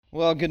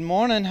Well, good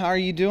morning. How are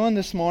you doing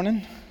this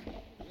morning?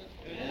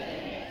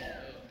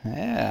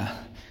 Yeah,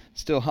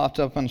 still hopped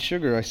up on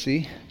sugar, I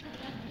see.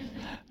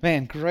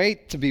 Man,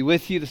 great to be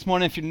with you this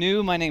morning. If you're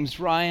new, my name's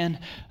Ryan.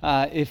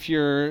 If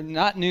you're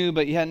not new,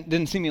 but you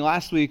didn't see me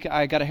last week,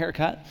 I got a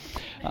haircut.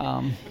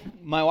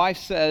 My wife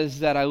says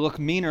that I look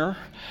meaner,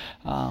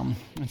 and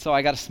so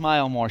I got to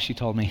smile more, she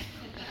told me.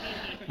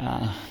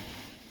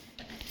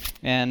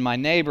 And my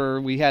neighbor,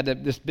 we had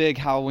this big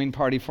Halloween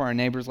party for our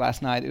neighbors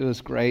last night. It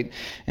was great.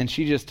 And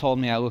she just told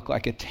me I look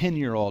like a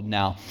 10-year-old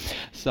now.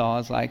 So I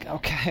was like,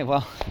 okay,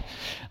 well,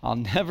 I'll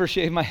never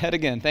shave my head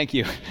again. Thank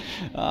you.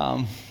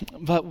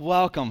 But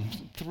welcome.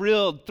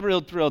 Thrilled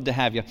to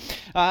have you.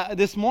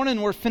 This morning,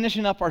 we're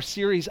finishing up our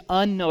series,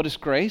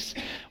 Unnoticed Grace.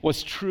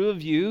 What's true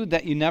of you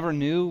that you never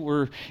knew.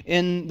 We're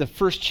in the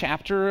first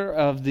chapter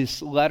of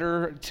this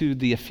letter to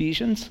the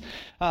Ephesians.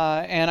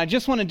 And I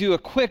just want to do a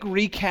quick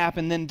recap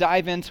and then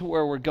dive into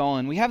where we're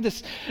going. We have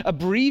this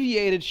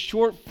abbreviated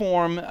short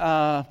form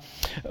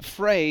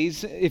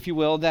phrase, if you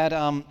will,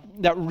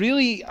 that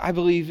really, I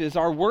believe, is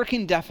our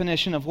working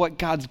definition of what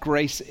God's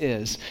grace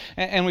is.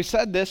 And we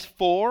said this: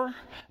 for,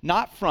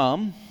 not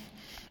from;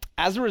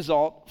 as a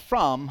result,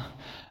 from,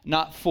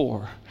 not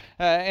for.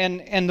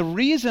 And the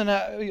reason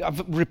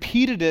I've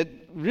repeated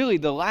it really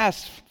the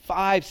last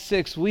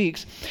 5-6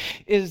 weeks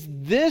is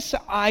this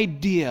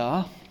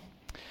idea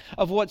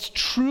of what's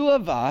true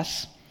of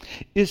us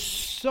is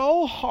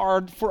so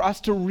hard for us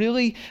to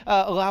really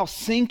allow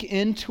sink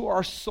into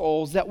our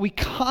souls that we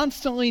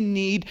constantly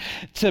need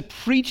to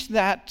preach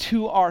that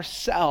to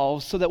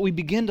ourselves so that we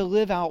begin to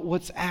live out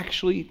what's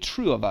actually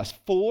true of us.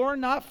 For,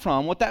 not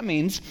from. What that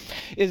means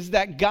is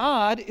that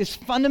God is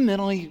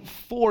fundamentally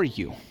for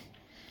you.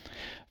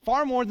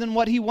 Far more than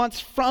what he wants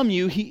from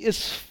you, he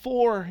is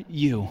for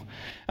you.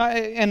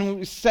 And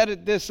we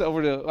said this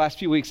over the last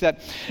few weeks, that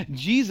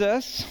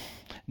Jesus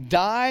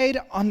died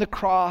on the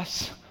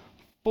cross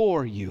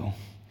for you.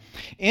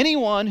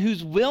 Anyone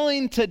who's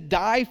willing to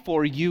die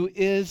for you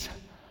is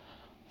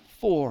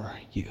for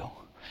you.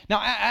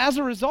 Now, as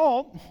a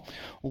result,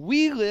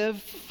 we live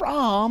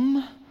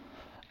from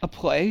a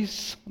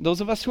place,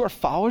 those of us who are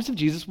followers of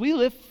Jesus, we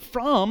live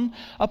from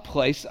a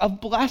place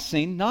of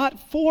blessing, not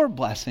for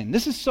blessing.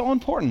 This is so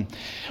important.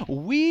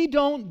 We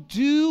don't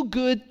do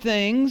good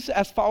things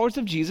as followers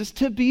of Jesus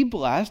to be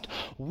blessed.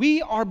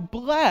 We are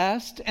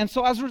blessed, and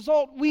so as a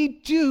result, we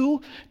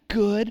do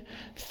good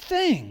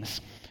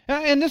things.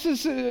 And this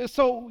is,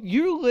 so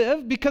you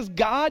live because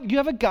you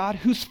have a God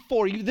who's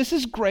for you. This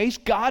is grace,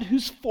 God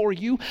who's for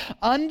you,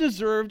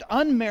 undeserved,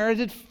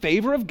 unmerited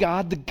favor of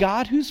God, the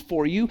God who's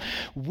for you.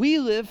 We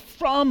live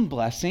from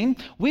blessing.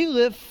 We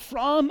live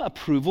from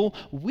approval.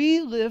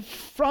 We live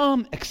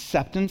from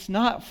acceptance,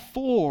 not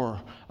for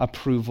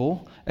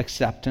approval,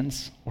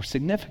 acceptance, or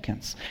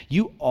significance.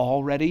 We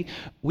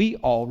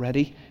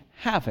already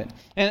have it.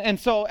 And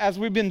so as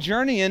we've been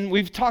journeying,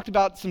 we've talked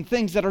about some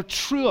things that are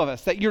true of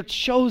us, that you're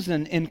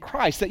chosen in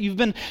Christ, that you've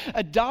been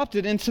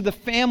adopted into the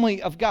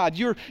family of God.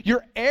 You're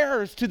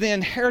heirs to the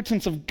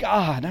inheritance of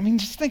God. I mean,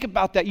 just think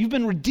about that. You've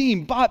been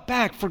redeemed, bought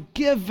back,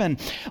 forgiven.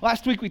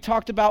 Last week we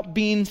talked about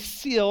being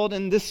sealed,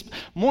 and this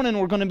morning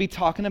we're going to be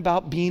talking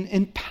about being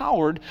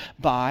empowered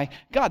by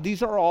God.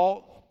 These are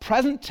all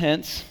present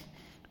tense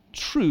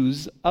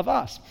truths of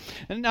us.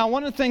 And now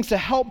one of the things to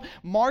help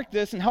mark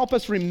this and help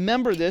us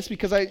remember this,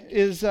 because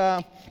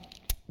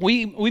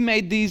we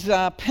made these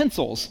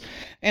pencils.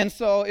 And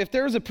so if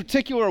there was a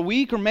particular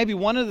week or maybe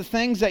one of the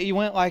things that you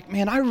went like,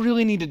 man, I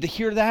really needed to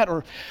hear that,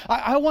 or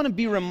I want to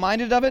be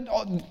reminded of it,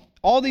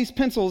 all these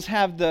pencils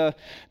have the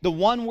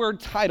one-word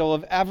title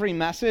of every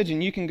message,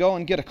 and you can go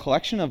and get a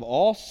collection of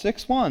all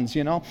 6 ones,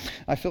 you know.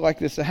 I feel like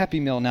this is a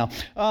Happy Meal now.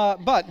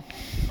 But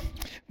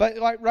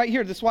right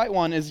here, this white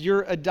one is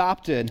you're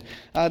adopted.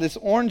 This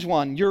orange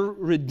one, you're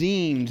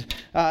redeemed.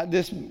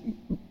 This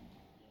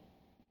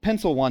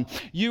pencil one,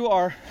 you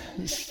are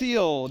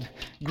sealed.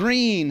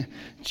 Green,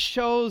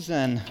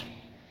 chosen.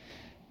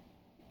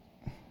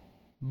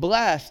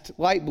 Blessed,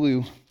 light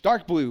blue.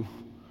 Dark blue,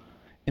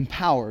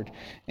 empowered.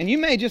 And you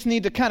may just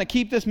need to kind of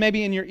keep this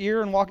maybe in your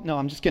ear and walk. No,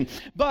 I'm just kidding.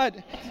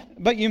 But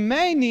you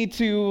may need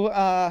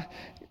to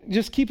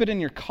just keep it in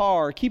your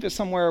car, keep it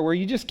somewhere where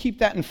you just keep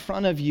that in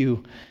front of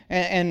you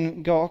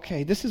and go,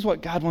 okay, this is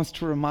what God wants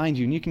to remind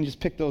you. And you can just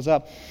pick those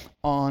up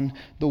on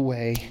the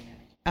way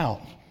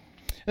out.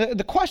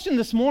 The question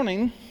this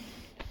morning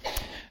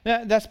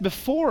that's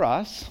before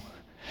us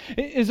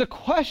is a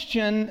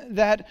question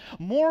that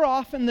more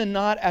often than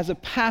not, as a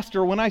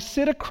pastor, when I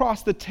sit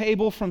across the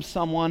table from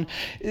someone,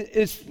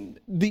 is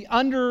the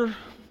underside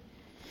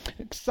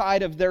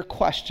of their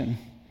question.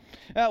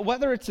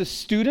 Whether it's a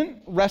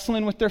student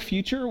wrestling with their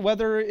future,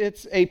 whether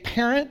it's a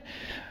parent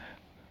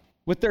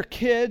with their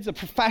kids, a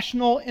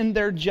professional in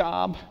their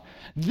job,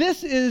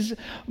 this is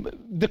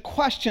the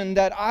question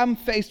that I'm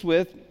faced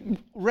with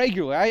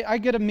regularly. I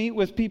get to meet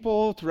with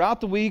people throughout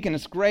the week, and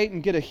it's great,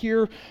 and get to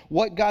hear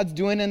what God's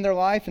doing in their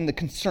life and the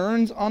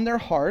concerns on their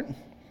heart.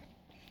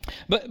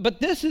 But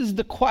this is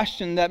the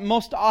question that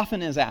most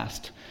often is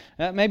asked.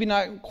 Maybe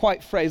not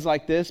quite phrased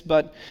like this,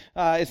 but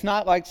it's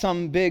not like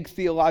some big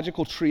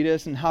theological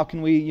treatise and how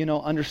can we,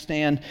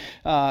 understand,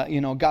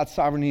 God's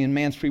sovereignty and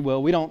man's free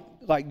will. We don't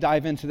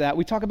dive into that.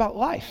 We talk about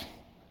life.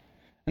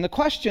 And the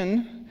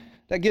question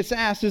that gets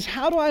asked is,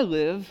 how do I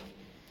live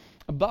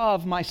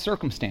above my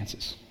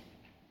circumstances?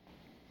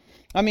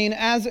 I mean,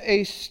 as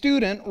a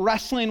student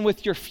wrestling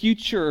with your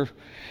future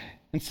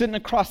and sitting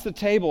across the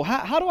table,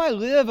 how do I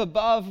live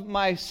above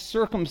my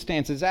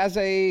circumstances? As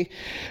a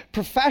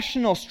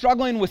professional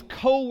struggling with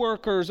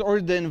coworkers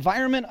or the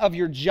environment of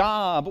your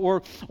job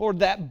or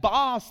that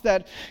boss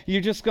that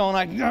you're just going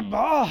like, the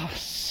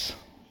boss.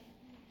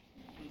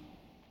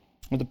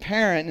 Or the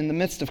parent in the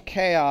midst of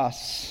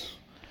chaos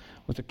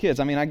with the kids.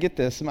 I mean, I get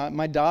this.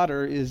 My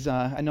daughter is,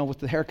 I know with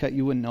the haircut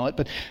you wouldn't know it,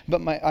 but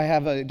I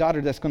have a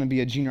daughter that's going to be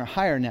a junior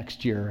higher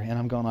next year, and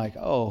I'm going like,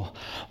 oh,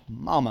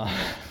 mama.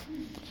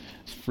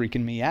 It's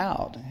freaking me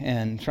out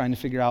and trying to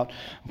figure out,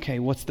 okay,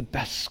 what's the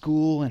best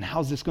school and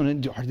how's this going to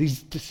do? Are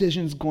these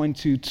decisions going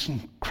to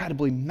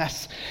incredibly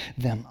mess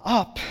them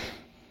up?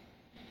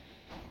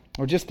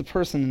 Or just the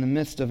person in the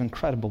midst of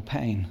incredible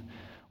pain.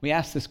 We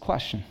ask this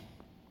question.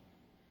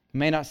 I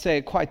may not say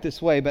it quite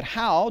this way, but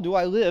how do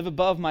I live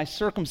above my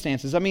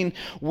circumstances? I mean,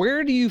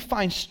 where do you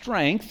find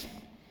strength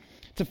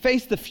to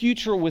face the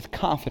future with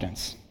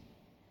confidence?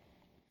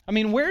 I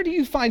mean, where do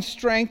you find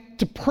strength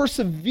to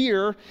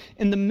persevere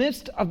in the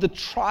midst of the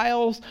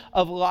trials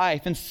of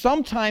life? And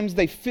sometimes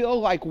they feel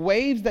like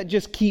waves that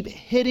just keep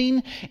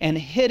hitting,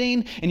 and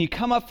you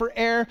come up for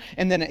air,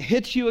 and then it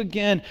hits you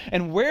again.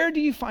 And where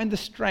do you find the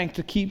strength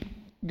to keep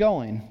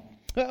going?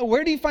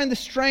 Where do you find the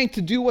strength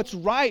to do what's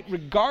right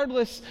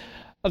regardless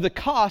of the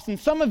cost? And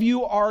some of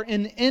you are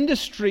in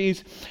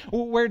industries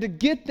where to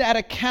get that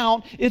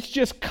account, it's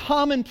just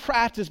common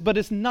practice, but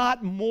it's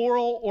not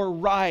moral or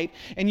right.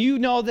 And you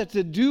know that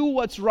to do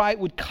what's right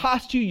would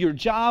cost you your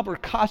job or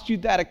cost you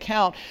that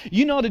account.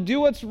 You know to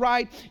do what's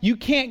right, you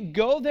can't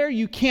go there,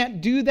 you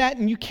can't do that,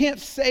 and you can't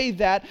say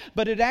that,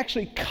 but it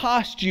actually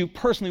costs you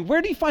personally.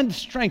 Where do you find the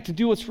strength to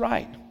do what's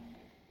right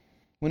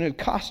when it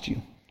costs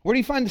you? Where do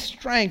you find the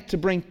strength to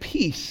bring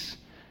peace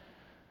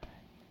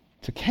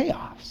to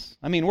chaos?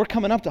 I mean, we're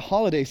coming up to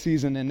holiday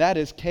season, and that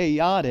is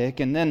chaotic,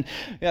 and then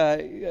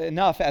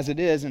enough as it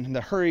is, and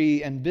the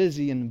hurry and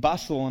busy and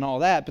bustle and all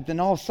that, but then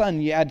all of a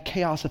sudden you add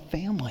chaos of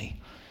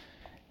family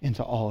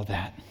into all of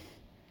that.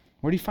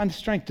 Where do you find the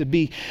strength to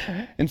be,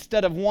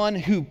 instead of one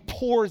who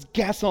pours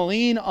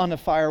gasoline on the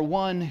fire,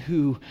 one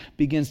who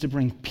begins to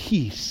bring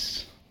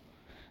peace,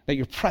 that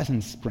your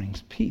presence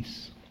brings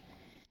peace?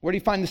 Where do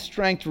you find the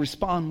strength to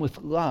respond with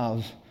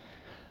love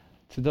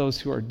to those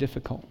who are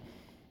difficult?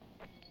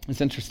 It's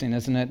interesting,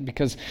 isn't it?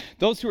 Because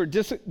those who are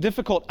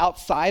difficult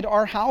outside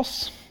our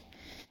house,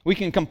 we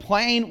can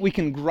complain, we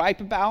can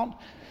gripe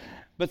about,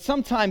 but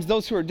sometimes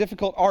those who are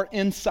difficult are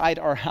inside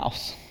our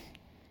house.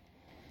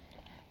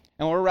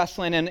 And we're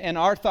wrestling, and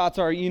our thoughts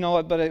are,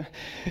 but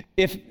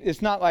if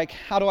it's not like,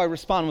 how do I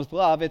respond with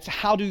love? It's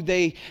how do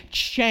they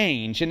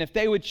change? And if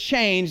they would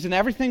change, then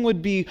everything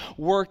would be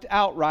worked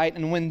out right.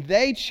 And when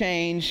they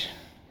change,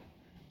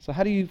 so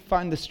how do you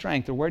find the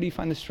strength, or where do you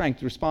find the strength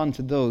to respond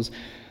to those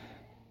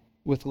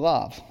with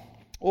love?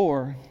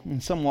 Or,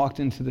 and some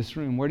walked into this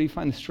room, where do you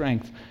find the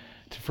strength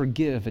to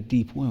forgive a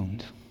deep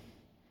wound?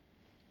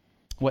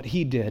 What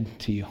he did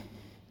to you,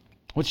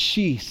 what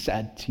she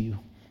said to you.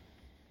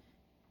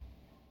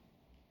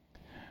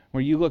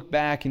 Where you look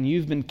back and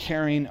you've been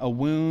carrying a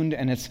wound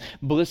and it's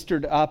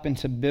blistered up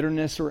into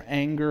bitterness or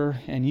anger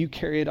and you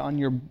carry it on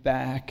your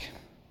back.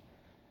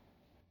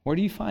 Where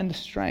do you find the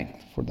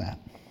strength for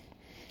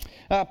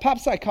that? Pop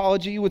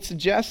psychology would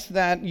suggest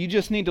that you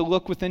just need to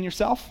look within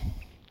yourself.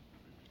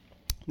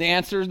 The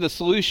answer, the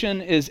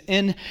solution is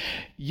in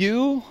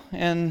you,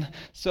 and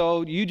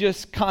so you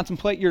just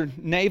contemplate your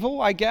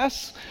navel, I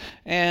guess,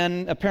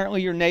 and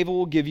apparently your navel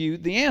will give you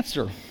the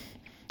answer.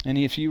 And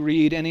if you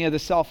read any of the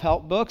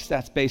self-help books,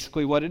 that's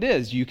basically what it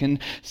is. You can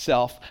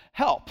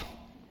self-help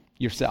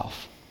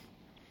yourself.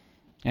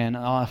 And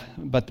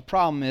but the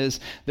problem is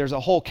there's a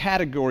whole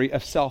category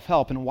of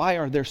self-help, and why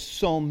are there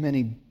so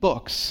many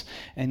books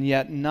and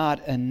yet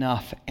not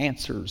enough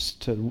answers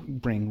to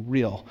bring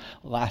real,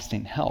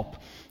 lasting help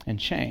and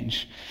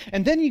change?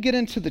 And then you get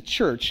into the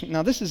church.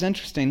 Now this is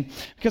interesting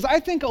because I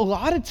think a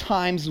lot of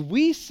times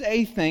we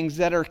say things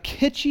that are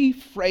kitschy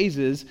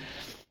phrases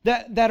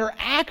that are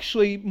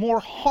actually more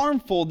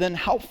harmful than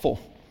helpful.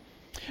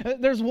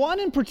 There's one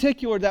in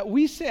particular that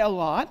we say a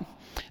lot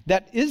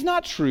that is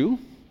not true,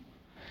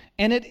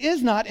 and it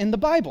is not in the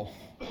Bible.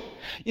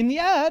 And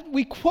yet,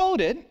 we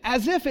quote it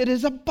as if it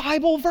is a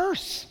Bible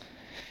verse.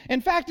 In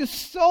fact, it's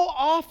so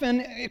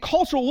often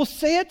cultural, we'll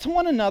say it to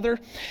one another,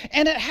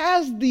 and it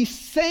has the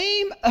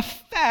same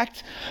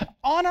effect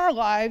on our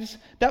lives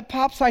that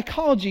pop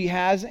psychology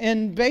has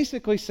in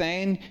basically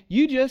saying,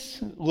 you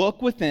just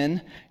look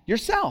within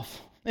yourself.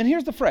 And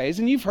here's the phrase,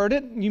 and you've heard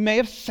it, you may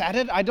have said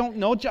it, I don't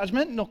know,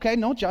 judgment, okay,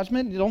 no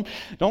judgment. You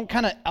don't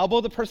kind of elbow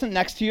the person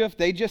next to you if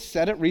they just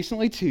said it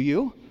recently to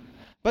you.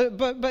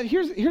 But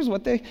here's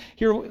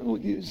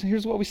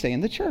what we say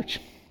in the church.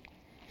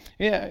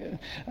 Yeah.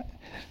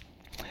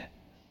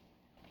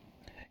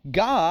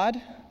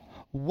 God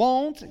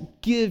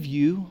won't give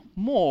you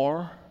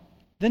more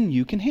than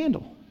you can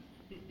handle.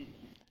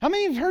 How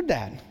many of you have heard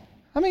that?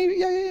 How many?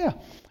 Yeah.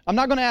 I'm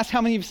not going to ask how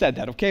many of you have said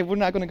that, okay? We're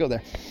not going to go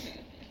there.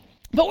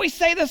 But we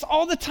say this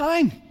all the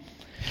time.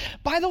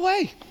 By the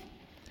way,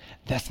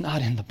 that's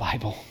not in the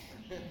Bible.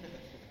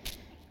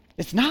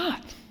 It's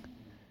not.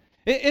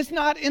 It's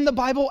not in the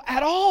Bible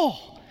at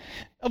all.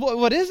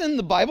 What is in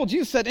the Bible,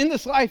 Jesus said, in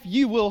this life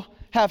you will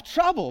have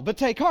trouble, but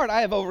take heart,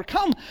 I have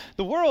overcome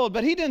the world.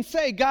 But he didn't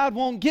say God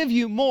won't give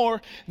you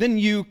more than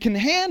you can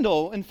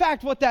handle. In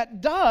fact, what that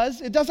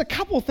does, it does a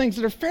couple of things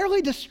that are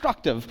fairly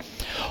destructive.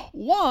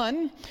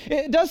 One,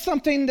 it does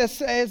something that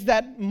says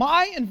that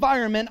my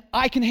environment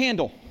I can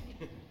handle.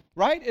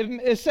 Right?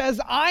 It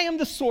says, I am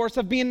the source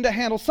of being to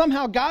handle.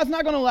 Somehow, God's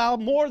not going to allow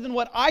more than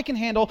what I can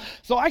handle,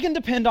 so I can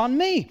depend on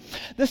me.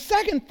 The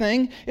second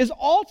thing is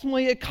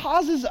ultimately it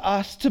causes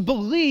us to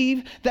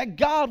believe that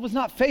God was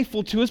not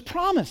faithful to his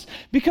promise.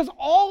 Because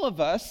all of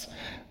us,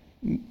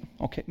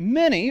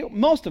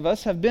 most of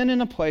us have been in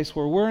a place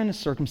where we're in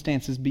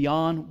circumstances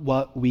beyond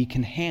what we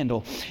can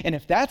handle. And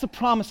if that's a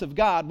promise of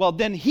God, well,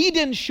 then he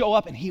didn't show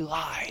up and he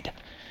lied.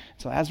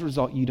 So as a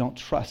result, you don't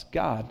trust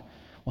God.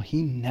 Well,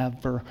 he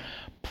never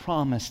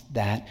promised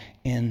that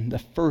in the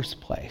first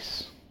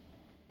place.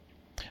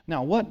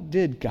 Now, what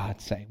did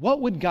God say? What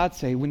would God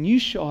say when you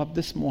show up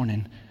this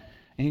morning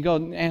and you go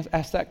and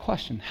ask that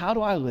question? How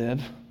do I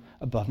live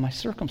above my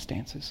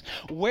circumstances?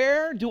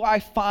 Where do I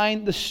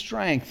find the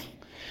strength?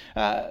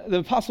 The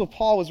Apostle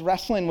Paul was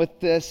wrestling with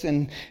this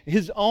in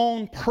his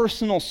own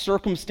personal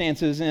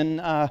circumstances in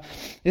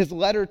his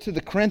letter to the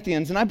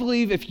Corinthians. And I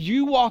believe if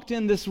you walked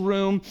in this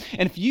room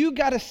and if you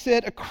got to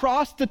sit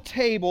across the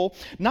table,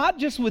 not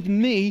just with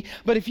me,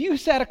 but if you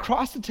sat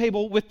across the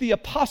table with the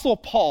Apostle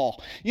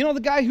Paul, you know, the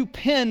guy who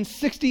penned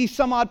 60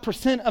 some odd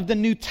 % of the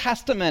New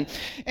Testament,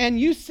 and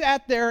you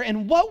sat there,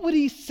 and what would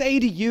he say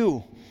to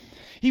you?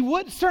 He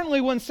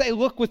certainly wouldn't say,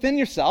 look within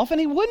yourself, and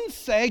he wouldn't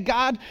say,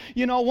 God,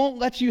 won't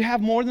let you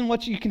have more than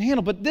what you can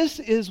handle. But this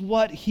is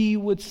what he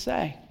would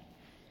say.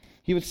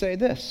 He would say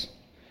this: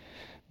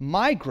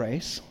 my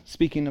grace,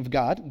 speaking of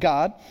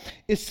God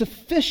is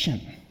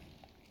sufficient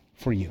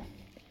for you.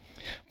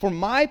 For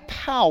my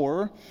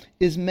power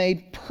is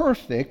made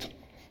perfect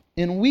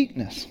in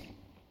weakness.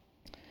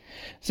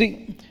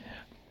 See,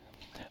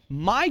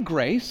 my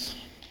grace,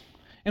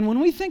 and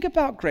when we think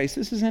about grace,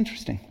 this is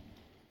interesting.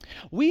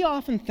 We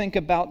often think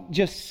about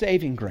just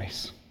saving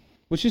grace,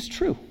 which is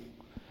true.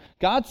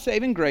 God's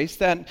saving grace,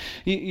 that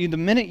the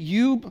minute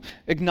you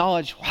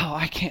acknowledge,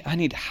 wow, I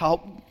need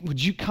help,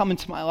 would you come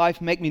into my life,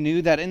 make me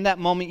new, that in that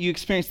moment you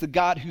experience the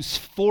God who's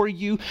for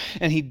you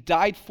and he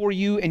died for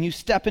you and you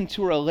step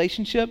into a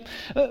relationship.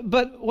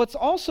 But what's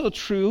also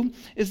true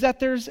is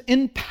that there's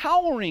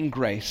empowering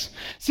grace.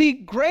 See,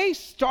 grace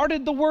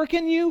started the work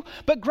in you,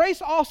 but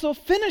grace also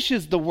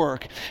finishes the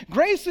work.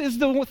 Grace is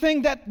the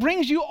thing that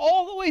brings you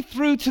all the way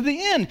through to the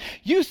end.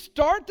 You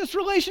start this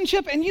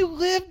relationship and you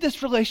live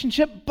this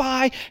relationship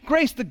by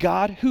grace, the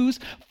God who's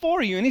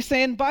for you. And he's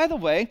saying, by the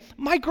way,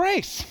 my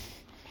grace.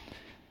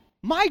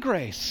 My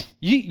grace.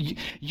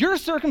 Your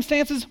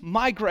circumstances,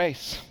 my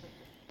grace.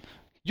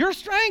 Your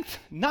strength,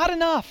 not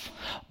enough.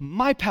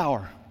 My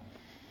power.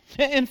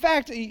 In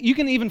fact, you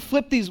can even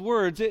flip these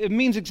words. It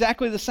means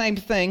exactly the same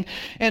thing.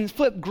 And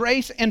flip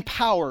grace and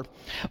power.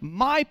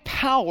 My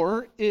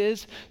power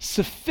is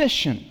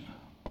sufficient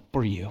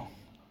for you.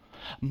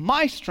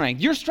 My strength.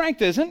 Your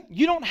strength isn't.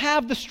 You don't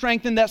have the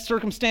strength in that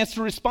circumstance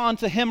to respond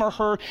to him or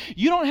her.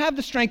 You don't have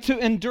the strength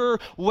to endure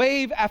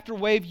wave after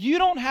wave. You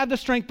don't have the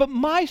strength, but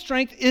my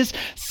strength is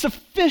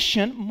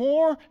sufficient,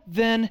 more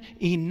than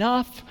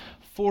enough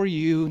for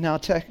you. Now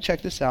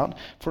check this out.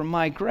 For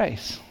my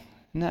grace.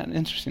 Isn't that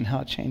interesting how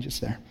it changes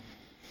there?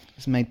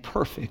 It's made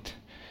perfect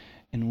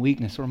in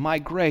weakness. Or my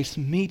grace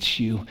meets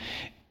you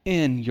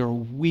in your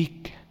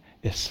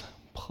weakest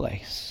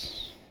place.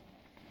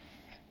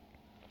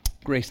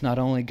 Grace not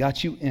only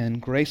got you in,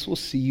 grace will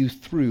see you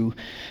through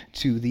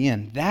to the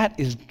end. That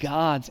is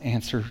God's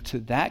answer to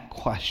that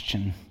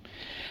question.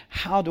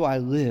 How do I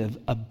live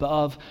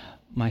above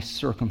my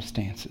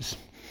circumstances?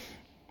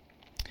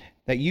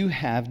 That you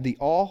have the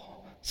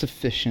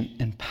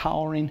all-sufficient,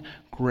 empowering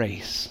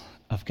grace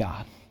of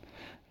God.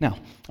 Now,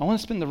 I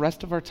want to spend the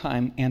rest of our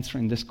time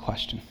answering this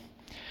question.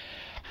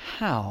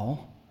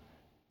 How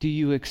do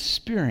you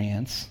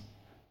experience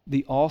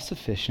the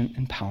all-sufficient,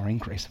 empowering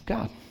grace of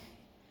God?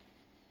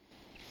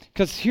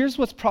 Because here's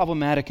what's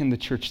problematic in the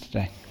church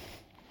today.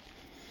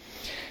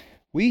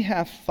 We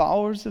have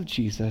followers of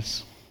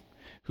Jesus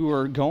who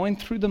are going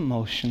through the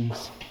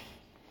motions,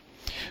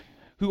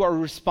 who are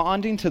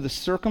responding to the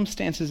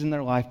circumstances in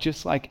their life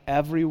just like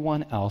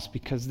everyone else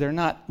because they're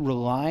not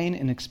relying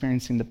and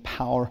experiencing the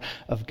power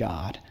of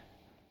God.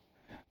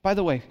 By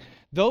the way,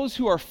 those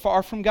who are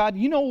far from God,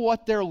 you know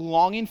what they're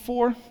longing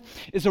for?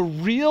 Is a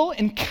real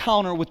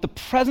encounter with the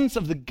presence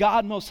of the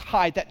God Most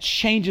High that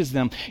changes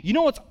them. You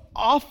know what's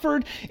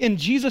offered in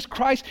Jesus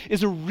Christ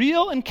is a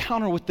real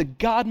encounter with the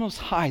God Most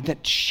High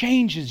that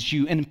changes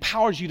you and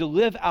empowers you to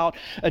live out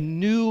a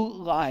new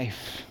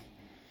life.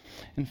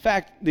 In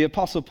fact, the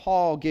Apostle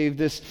Paul gave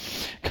this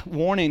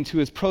warning to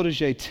his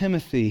protege,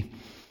 Timothy.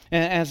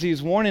 And as he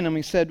was warning him,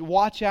 he said,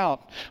 watch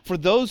out for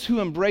those who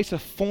embrace a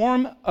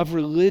form of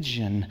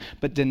religion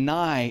but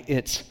deny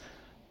its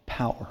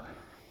power.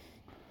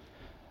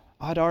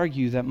 I'd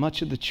argue that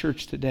much of the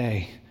church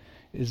today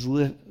is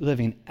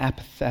living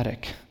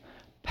apathetic,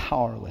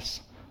 powerless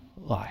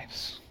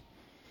lives.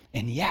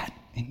 And yet,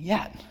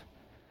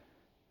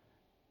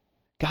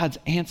 God's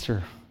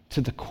answer to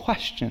the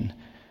question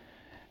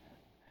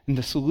and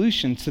the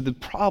solution to the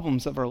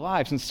problems of our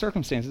lives and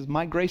circumstances,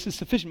 my grace is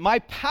sufficient. My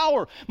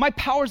power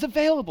is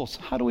available. So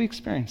how do we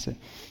experience it?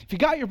 If you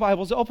got your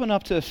Bibles, open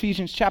up to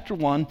Ephesians chapter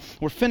 1.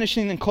 We're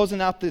finishing and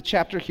closing out the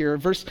chapter here.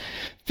 Verse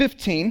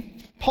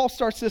 15, Paul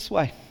starts this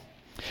way.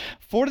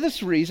 For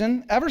this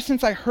reason, ever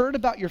since I heard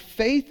about your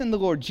faith in the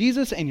Lord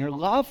Jesus and your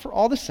love for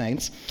all the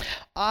saints,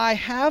 I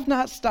have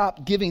not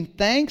stopped giving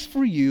thanks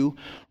for you,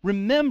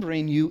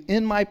 remembering you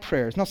in my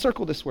prayers. Now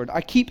circle this word.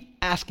 I keep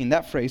asking,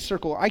 that phrase,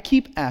 circle. I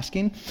keep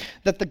asking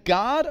that the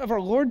God of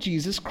our Lord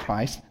Jesus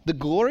Christ, the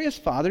glorious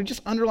Father,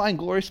 just underline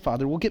glorious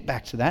Father, we'll get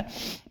back to that,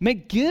 may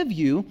give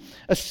you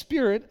a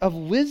spirit of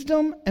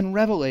wisdom and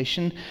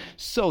revelation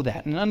so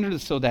that, and under the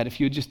so that, if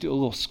you would just do a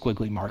little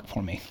squiggly mark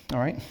for me, all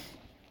right?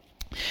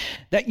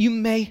 That you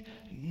may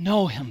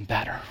know him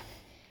better.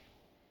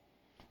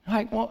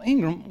 Like, well,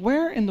 Ingram,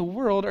 where in the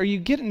world are you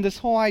getting this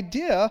whole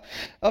idea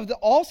of the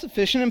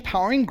all-sufficient,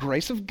 empowering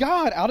grace of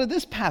God out of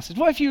this passage?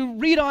 Well, if you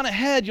read on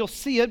ahead, you'll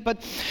see it,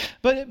 but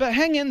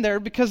hang in there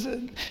because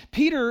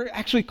Peter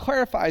actually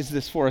clarifies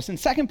this for us. In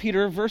 2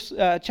 Peter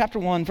chapter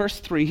 1,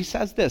 verse 3, he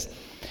says this,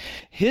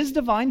 his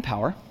divine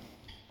power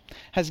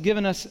has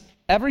given us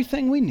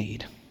everything we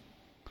need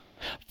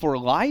for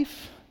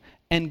life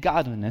and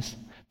godliness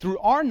through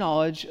our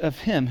knowledge of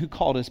him who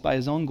called us by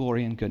his own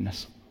glory and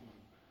goodness.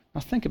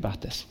 Now think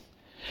about this.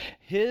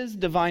 His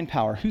divine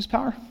power, whose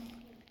power?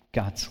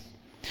 God's,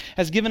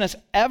 has given us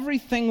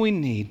everything we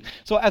need.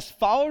 So as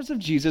followers of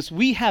Jesus,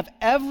 we have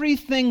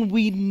everything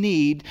we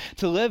need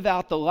to live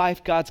out the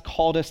life God's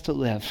called us to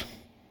live.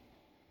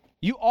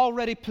 You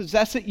already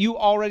possess it. You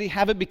already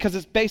have it because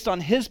it's based on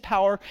his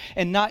power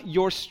and not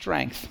your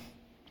strength.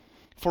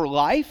 For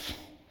life,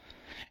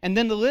 and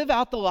then to live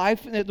out the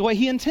life the way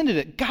he intended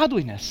it,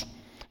 godliness.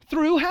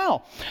 Through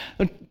how?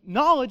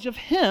 Knowledge of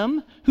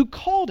him who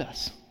called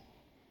us.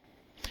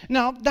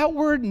 Now, that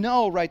word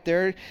know right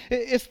there,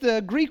 it's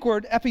the Greek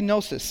word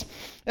epignosis.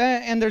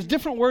 And there's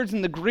different words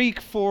in the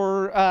Greek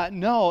for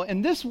know.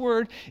 And this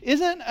word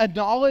isn't a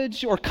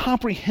knowledge or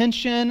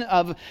comprehension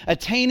of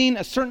attaining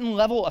a certain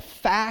level of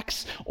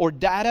facts or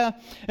data.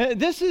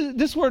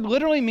 This word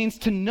literally means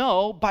to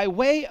know by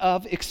way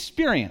of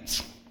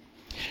experience.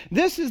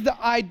 This is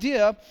the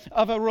idea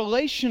of a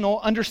relational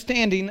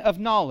understanding of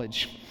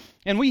knowledge.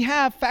 And we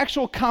have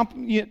factual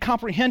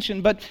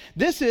comprehension, but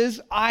this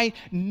is, I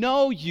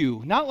know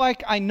you. Not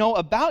like I know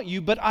about you,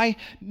 but I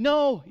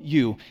know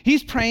you.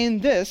 He's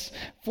praying this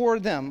for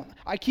them.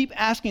 I keep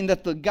asking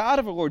that the God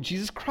of our Lord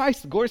Jesus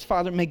Christ, the glorious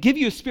Father, may give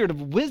you a spirit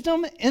of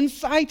wisdom,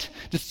 insight,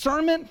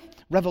 discernment,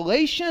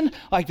 revelation,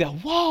 like that,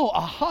 whoa,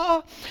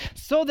 aha,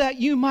 so that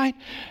you might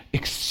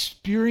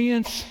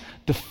experience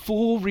the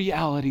full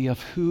reality of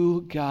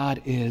who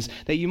God is,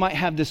 that you might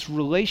have this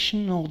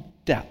relational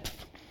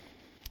depth.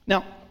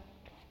 Now,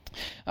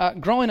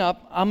 growing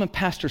up, I'm a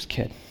pastor's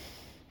kid.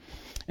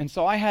 And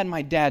so I had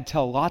my dad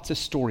tell lots of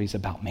stories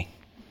about me.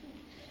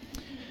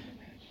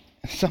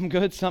 Some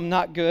good, some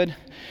not good.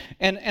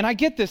 And I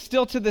get this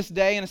still to this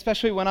day, and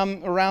especially when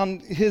I'm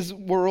around his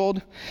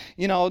world,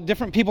 you know,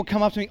 different people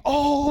come up to me,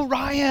 oh,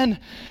 Ryan.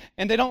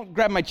 And they don't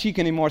grab my cheek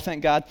anymore,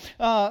 thank God.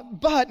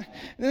 But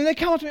then they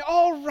come up to me,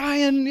 oh,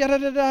 Ryan,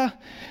 yada-da-da.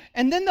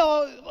 And then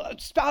they'll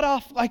spout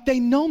off like they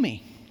know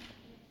me.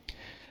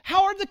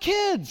 How are the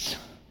kids?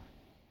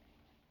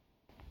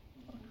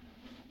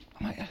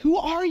 I'm like, who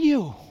are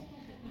you?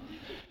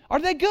 Are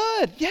they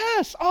good?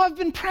 Yes. Oh, I've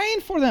been praying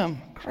for them.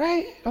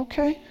 Great.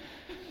 Okay.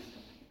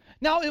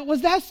 Now,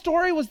 was that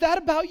story, was that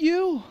about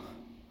you?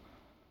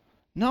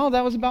 No,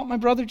 that was about my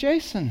brother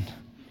Jason.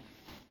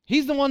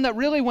 He's the one that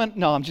really went,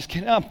 no, I'm just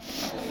kidding.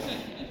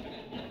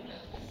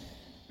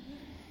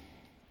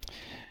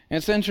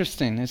 It's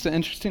interesting. It's an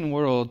interesting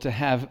world to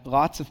have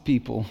lots of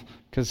people,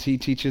 because he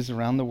teaches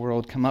around the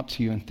world, come up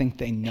to you and think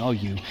they know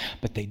you,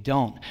 but they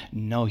don't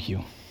know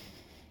you.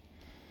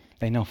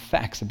 They know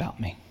facts about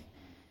me.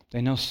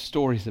 They know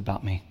stories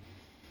about me.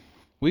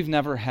 We've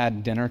never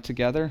had dinner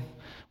together.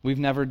 We've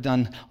never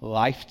done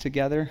life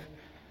together.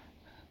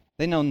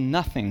 They know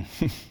nothing.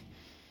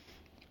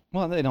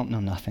 Well, they don't know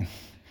nothing,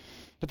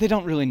 but they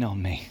don't really know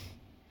me.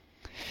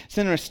 It's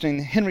interesting.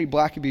 Henry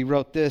Blackaby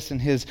wrote this in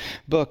his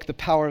book, The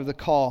Power of the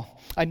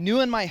Call. I knew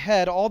in my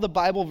head all the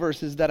Bible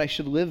verses that I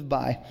should live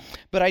by,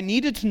 but I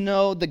needed to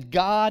know the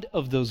God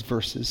of those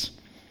verses,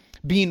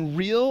 being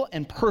real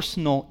and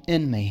personal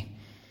in me,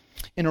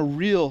 in a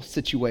real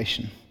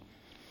situation.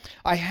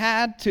 I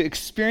had to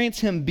experience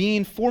him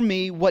being for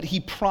me what he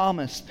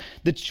promised.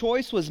 The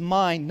choice was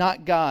mine,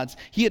 not God's.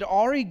 He had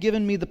already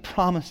given me the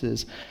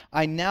promises.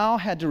 I now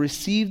had to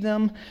receive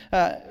them.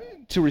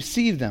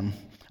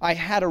 I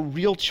had a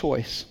real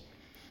choice.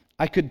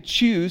 I could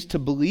choose to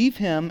believe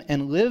him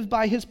and live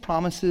by his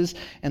promises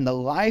and the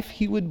life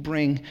he would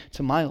bring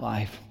to my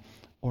life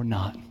or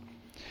not.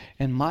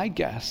 And my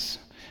guess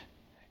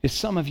is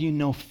some of you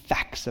know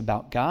facts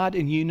about God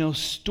and you know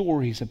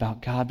stories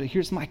about God, but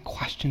here's my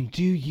question.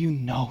 Do you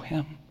know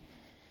him?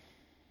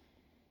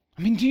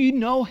 I mean, do you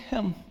know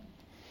him?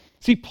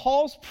 See,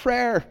 Paul's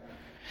prayer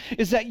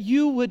is that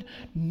you would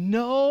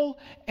know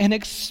and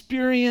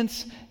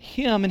experience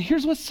him. And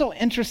here's what's so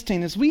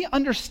interesting is we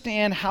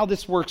understand how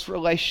this works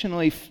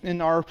relationally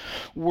in our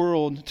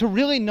world. To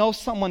really know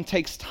someone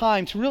takes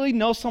time. To really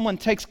know someone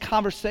takes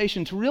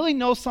conversation. To really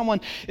know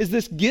someone is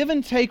this give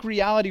and take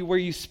reality where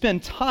you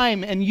spend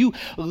time and you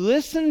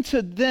listen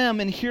to them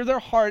and hear their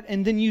heart,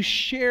 and then you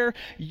share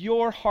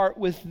your heart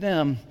with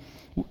them.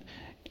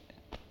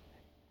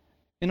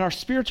 In our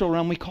spiritual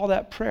realm, we call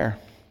that prayer.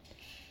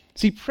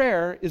 See,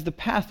 prayer is the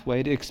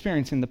pathway to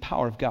experiencing the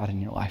power of God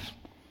in your life.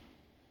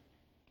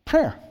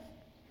 Prayer.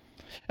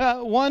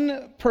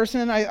 One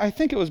person, I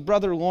think it was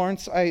Brother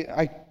Lawrence,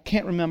 I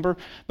can't remember,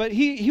 but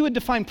he would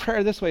define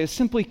prayer this way, as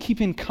simply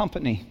keeping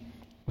company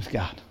with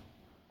God.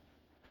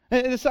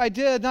 This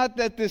idea, not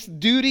that this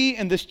duty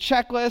and this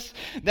checklist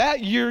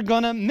that you're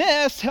going to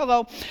miss,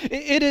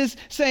 it is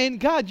saying,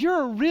 God,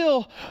 you're a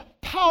real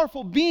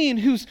powerful being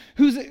who's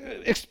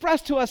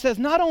expressed to us as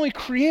not only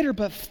creator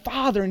but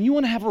father, and you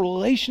want to have a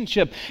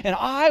relationship, and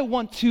I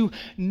want to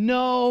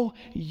know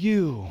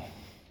you.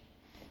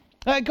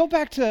 Go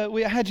back to,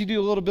 I had you do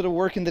a little bit of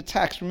work in the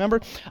text.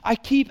 Remember, I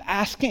keep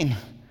asking.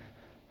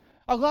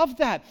 I love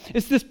that.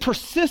 It's this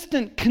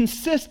persistent,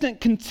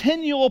 consistent,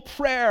 continual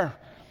prayer.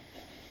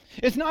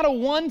 It's not a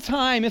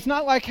one-time. It's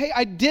not like, hey,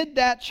 I did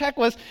that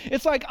checklist.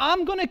 It's like,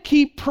 I'm going to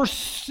keep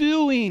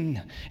pursuing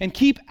and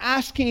keep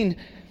asking.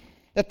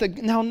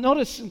 Now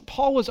notice,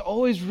 Paul was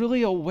always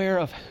really aware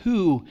of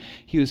who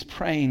he was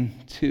praying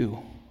to.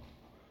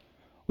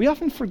 We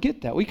often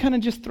forget that. We kind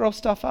of just throw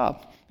stuff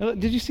up.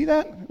 Did you see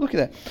that? Look at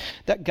that.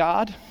 That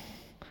God,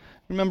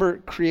 remember,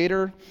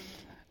 creator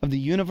of the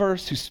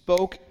universe, who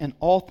spoke and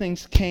all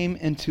things came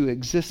into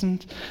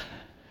existence,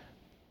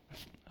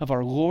 of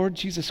our Lord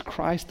Jesus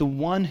Christ, the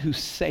one who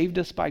saved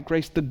us by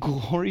grace, the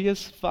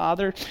glorious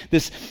Father,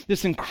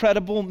 this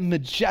incredible,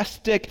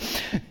 majestic,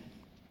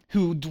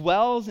 who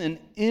dwells in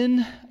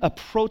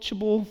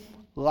inapproachable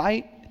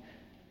light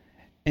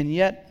and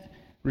yet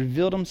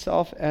revealed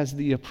himself as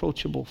the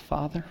approachable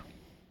Father.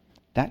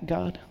 That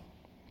God.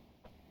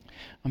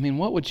 I mean,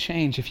 what would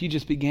change if you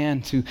just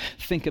began to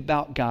think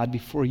about God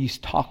before you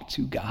talk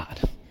to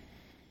God?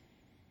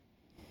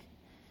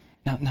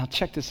 Now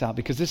check this out,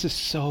 because this is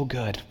so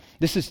good.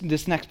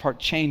 This next part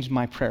changed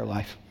my prayer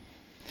life.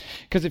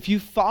 Because if you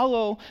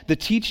follow the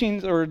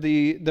teachings or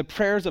the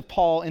prayers of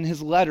Paul in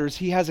his letters,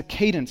 he has a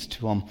cadence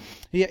to them.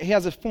 He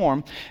has a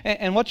form.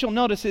 And what you'll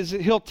notice is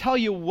he'll tell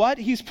you what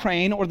he's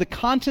praying or the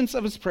contents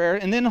of his prayer,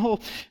 and then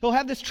he'll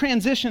have this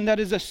transition that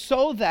is a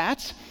so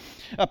that,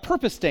 a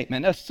purpose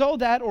statement, a so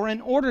that or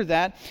an order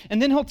that,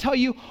 and then he'll tell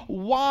you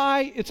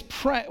why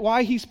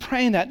he's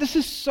praying that. This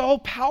is so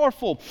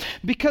powerful,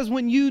 because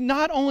when you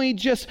not only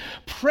just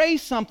pray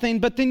something,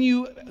 but then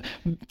you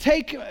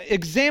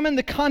examine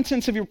the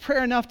contents of your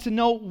prayer enough to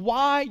know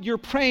why you're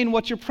praying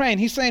what you're praying.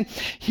 He's saying,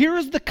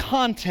 here's the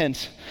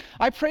content.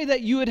 I pray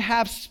that you would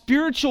have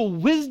spiritual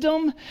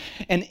wisdom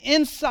and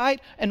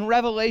insight and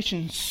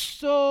revelation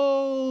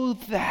so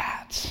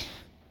that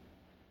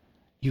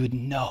you would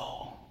know,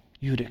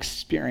 you would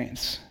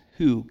experience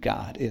who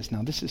God is.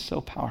 Now, this is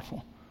so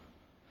powerful,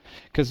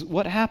 because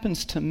what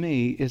happens to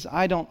me is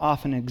I don't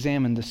often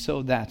examine the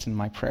so that's in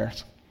my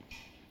prayers.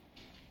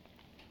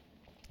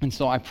 And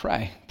so I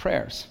pray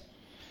prayers.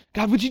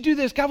 God, would you do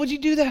this? God, would you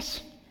do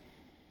this?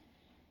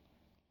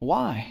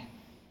 Why?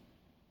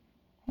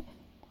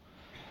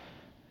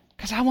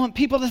 Because I want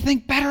people to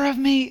think better of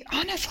me,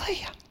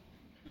 honestly.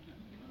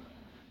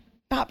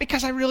 Not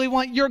because I really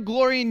want your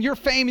glory and your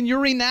fame and your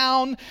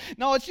renown.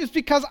 No, it's just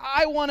because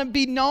I want to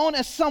be known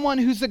as someone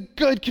who's a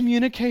good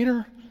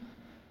communicator.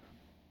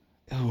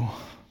 Ooh,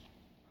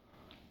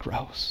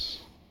 gross.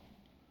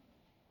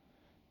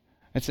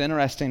 It's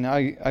interesting.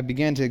 I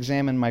began to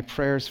examine my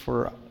prayers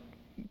for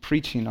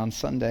preaching on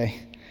Sunday,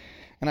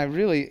 and I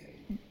really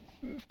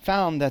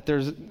found that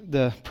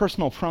the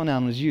personal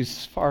pronoun was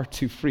used far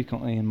too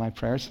frequently in my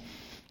prayers.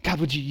 God,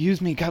 would you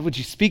use me? God, would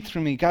you speak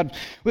through me? God,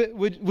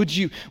 would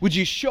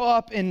you show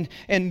up and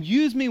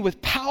use me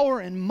with power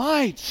and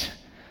might?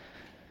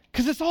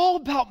 Because it's all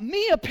about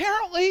me,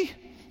 apparently.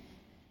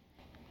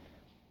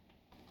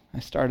 I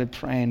started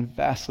praying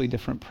vastly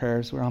different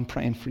prayers where I'm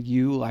praying for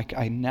you like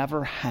I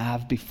never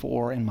have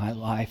before in my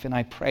life. And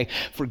I pray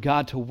for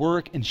God to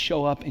work and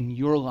show up in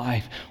your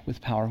life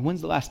with power. When's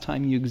the last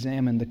time you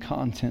examined the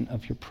content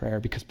of your prayer?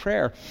 Because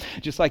prayer,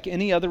 just like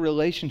any other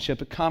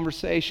relationship, a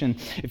conversation,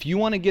 if you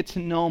want to get to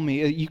know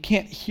me, you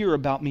can't hear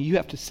about me. You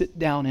have to sit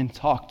down and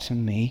talk to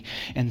me.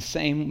 And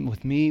same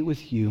with me,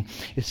 with you,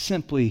 is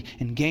simply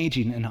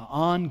engaging in an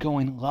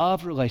ongoing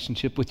love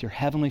relationship with your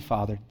Heavenly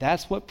Father.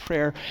 That's what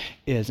prayer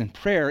is. And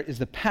prayer is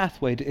the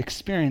pathway to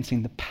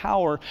experiencing the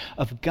power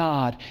of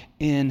God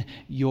in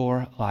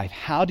your life.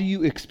 How do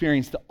you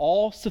experience the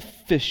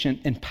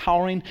all-sufficient,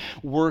 empowering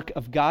work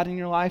of God in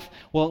your life?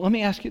 Well, let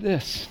me ask you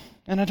this,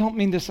 and I don't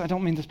mean this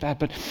bad,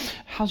 but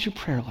how's your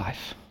prayer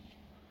life?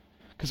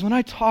 Because when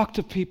I talk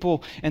to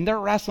people and they're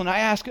wrestling, I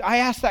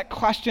ask that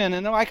question,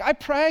 and they're like, I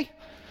pray.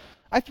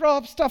 I throw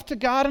up stuff to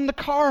God in the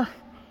car.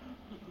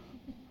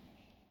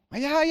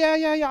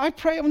 Yeah, I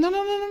pray.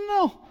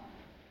 No.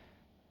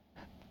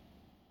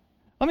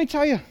 Let me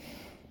tell you,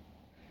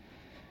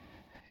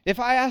 if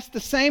I asked the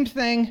same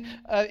thing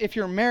if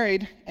you're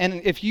married, and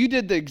if you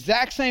did the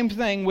exact same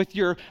thing with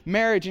your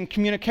marriage and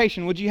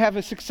communication, would you have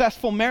a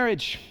successful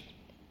marriage?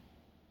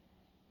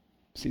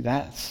 See,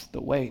 that's the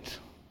weight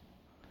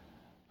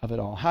of it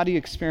all. How do you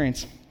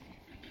experience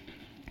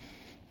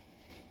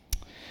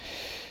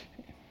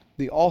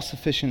the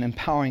all-sufficient,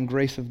 empowering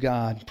grace of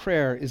God?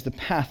 Prayer is the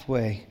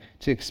pathway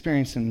to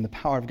experiencing the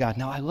power of God.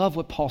 Now, I love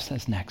what Paul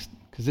says next,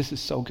 because this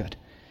is so good.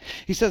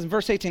 He says in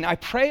verse 18, I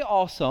pray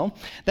also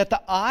that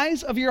the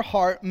eyes of your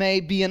heart may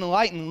be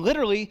enlightened.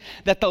 Literally,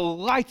 that the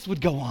lights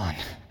would go on.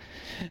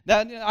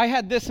 I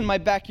had this in my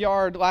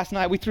backyard last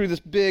night. We threw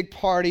this big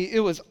party. It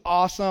was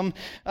awesome.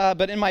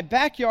 But in my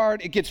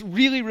backyard, it gets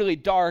really, really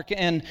dark,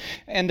 and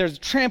there's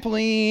a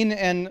trampoline,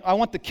 and I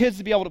want the kids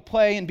to be able to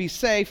play and be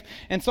safe.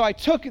 And so I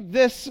took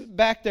this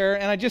back there,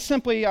 and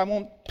I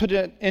won't put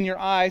it in your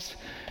eyes,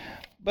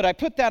 but I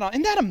put that on.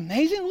 Isn't that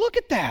amazing? Look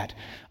at that.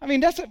 I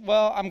mean,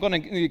 I'm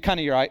going to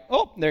kind of your eye.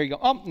 Oh, there you go.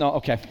 Oh, no,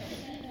 okay.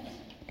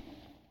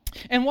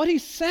 And what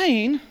he's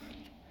saying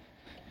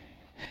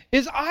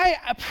is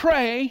I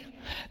pray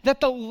that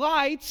the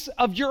lights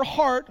of your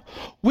heart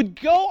would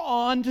go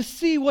on to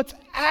see what's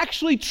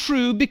actually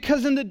true,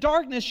 because in the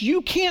darkness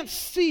you can't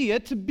see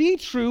it to be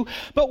true,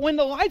 but when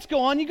the lights go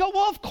on, you go,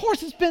 well, of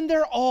course it's been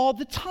there all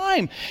the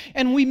time.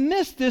 And we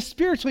miss this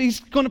spiritually. He's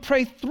going to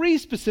pray 3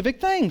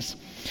 specific things.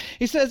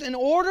 He says, in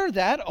order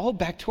that,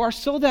 back to our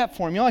so that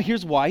formula,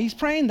 here's why he's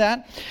praying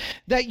that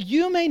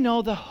you may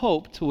know the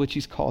hope to which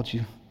he's called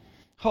you.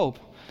 Hope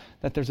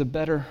that there's a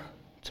better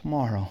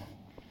tomorrow.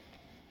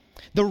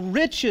 The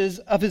riches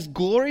of his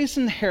glorious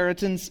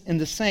inheritance in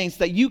the saints,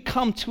 that you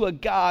come to a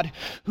God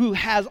who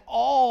has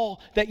all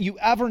that you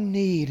ever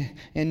need,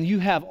 and you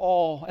have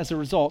all, as a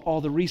result,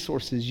 all the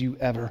resources you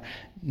ever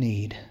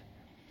need.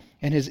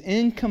 And his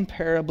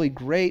incomparably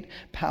great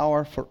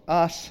power for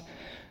us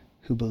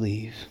who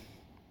believe.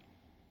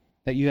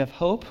 That you have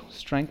hope,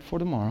 strength for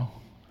tomorrow,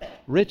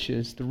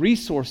 riches, the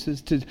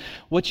resources to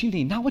what you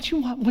need, not what you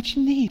want, what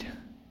you need.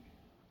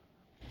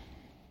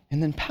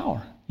 And then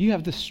power. You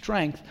have the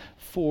strength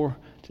for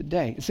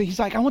today. So he's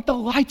like, I want the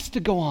lights to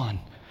go on.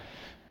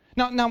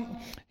 Now,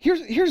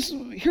 here's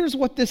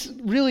what this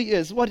really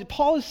is. What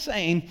Paul is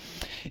saying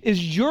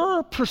is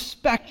your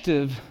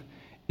perspective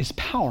is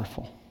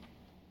powerful.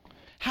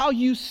 How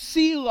you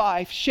see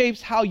life shapes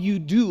how you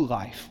do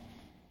life.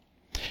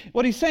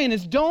 What he's saying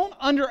is don't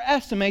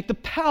underestimate the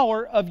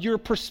power of your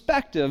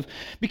perspective,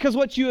 because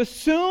what you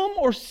assume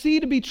or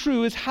see to be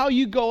true is how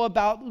you go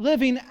about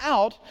living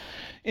out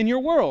in your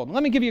world.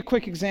 Let me give you a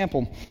quick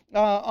example.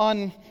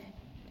 On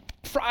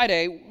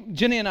Friday,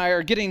 Jenny and I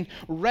are getting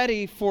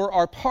ready for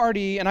our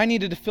party, and I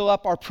needed to fill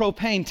up our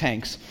propane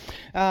tanks.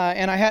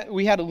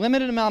 We had a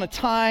limited amount of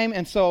time,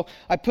 and so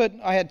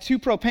I had 2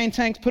 propane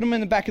tanks, put them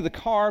in the back of the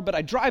car, but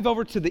I drive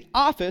over to the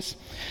office,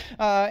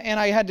 and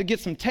I had to get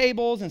some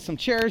tables and some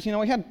chairs.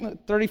 We had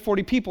 30,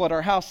 40 people at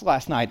our house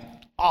last night.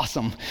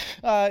 Awesome.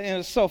 It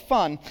was so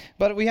fun,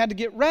 but we had to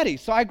get ready.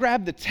 So I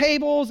grabbed the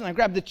tables and I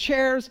grabbed the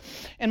chairs,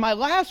 and my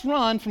last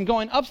run from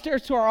going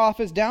upstairs to our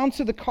office down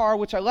to the car,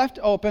 which I left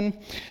open,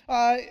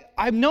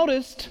 I've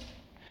noticed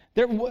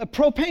a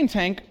propane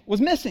tank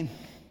was missing.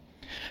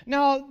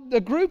 Now,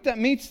 the group that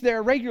meets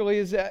there regularly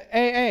is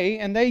AA,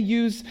 and they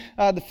use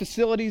the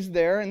facilities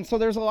there, and so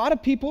there's a lot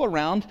of people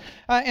around,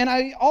 and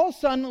I all of a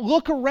sudden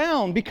look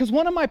around because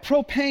one of my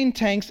propane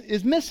tanks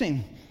is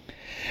missing.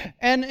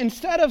 And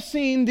instead of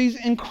seeing these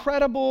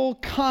incredible,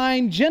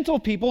 kind, gentle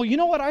people, you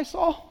know what I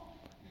saw?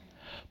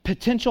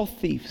 Potential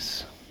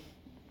thieves.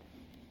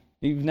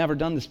 You've never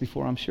done this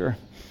before, I'm sure.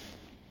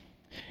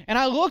 And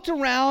I looked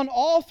around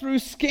all through,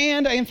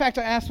 scanned. In fact,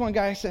 I asked one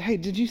guy, I said, hey,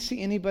 did you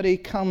see anybody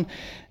come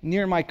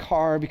near my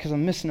car because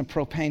I'm missing a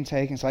propane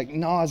tank? And it's like,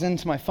 no, I was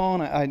into my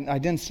phone. I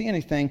didn't see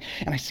anything.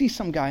 And I see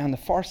some guy on the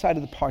far side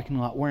of the parking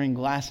lot wearing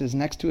glasses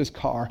next to his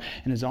car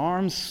and his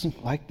arms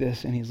like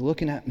this, and he's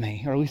looking at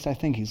me, or at least I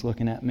think he's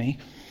looking at me.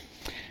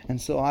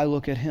 And so I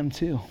look at him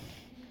too.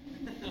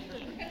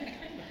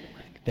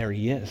 There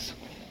he is.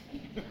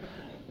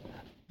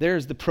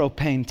 there's the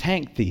propane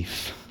tank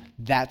thief.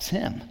 That's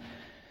him.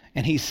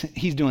 And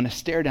he's doing a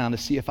stare down to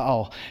see if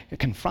I'll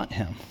confront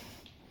him.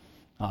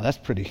 Oh, that's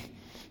pretty.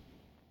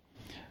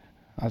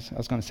 I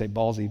was going to say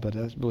ballsy, but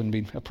that wouldn't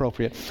be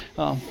appropriate.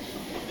 I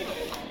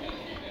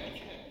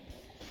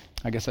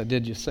guess I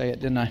did just say it,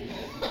 didn't I?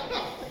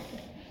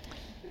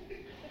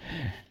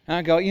 And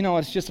I go,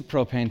 it's just a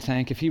propane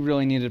tank. If he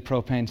really needed a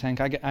propane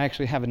tank, I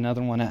actually have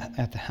another one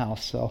at the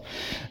house, so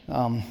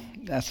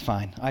that's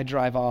fine. I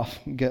drive off,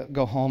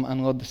 go home,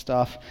 unload the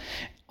stuff.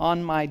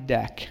 On my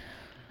deck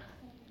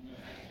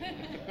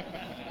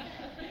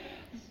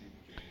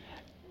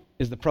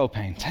is the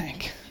propane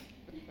tank.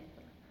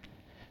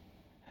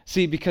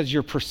 See, because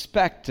your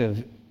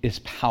perspective is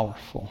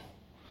powerful.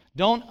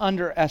 Don't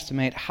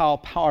underestimate how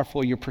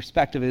powerful your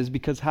perspective is,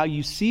 because how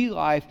you see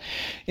life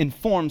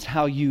informs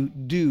how you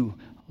do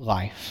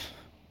life.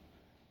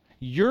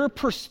 Your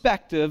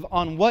perspective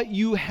on what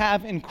you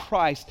have in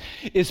Christ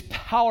is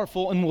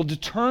powerful and will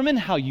determine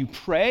how you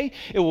pray.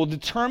 It will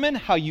determine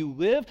how you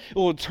live. It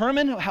will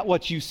determine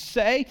what you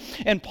say.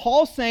 And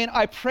Paul's saying,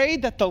 I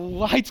prayed that the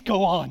lights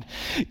go on.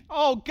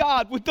 Oh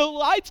God, would the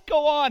lights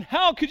go on?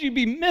 How could you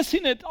be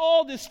missing it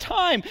all this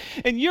time?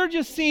 And you're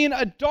just seeing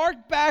a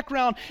dark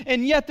background,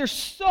 and yet there's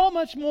so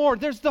much more.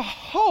 There's the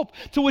hope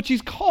to which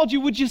he's called you.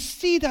 Would you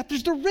see that?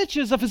 There's the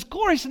riches of his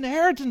glorious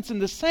inheritance in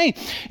the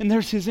saints, and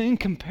there's his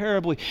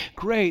incomparably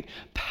great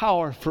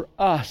power for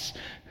us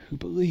who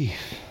believe.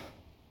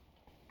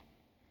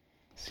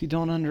 See,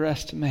 don't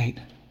underestimate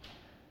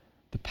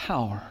the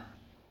power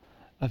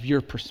of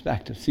your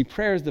perspective. See,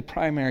 prayer is the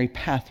primary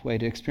pathway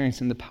to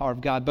experiencing the power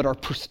of God, but our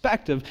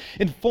perspective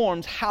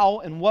informs how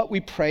and what we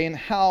pray and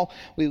how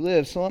we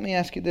live. So let me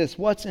ask you this: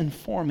 what's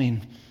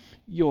informing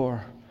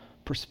your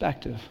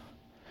perspective?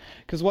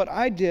 Because what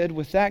I did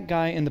with that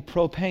guy in the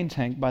propane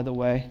tank, by the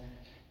way,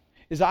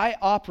 is I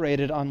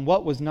operated on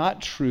what was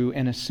not true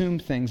and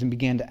assumed things and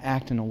began to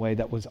act in a way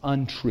that was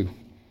untrue.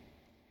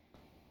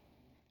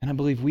 And I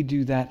believe we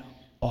do that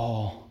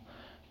all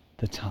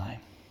the time.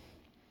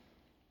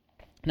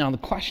 Now, the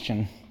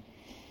question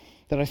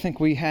that I think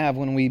we have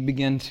when we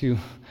begin to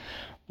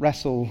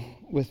wrestle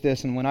with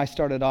this, and when I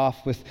started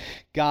off with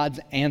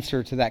God's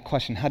answer to that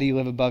question, how do you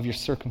live above your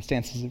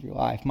circumstances of your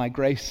life? My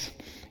grace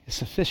is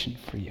sufficient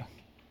for you,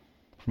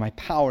 for my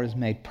power is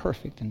made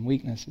perfect in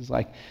weakness. Is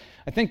like,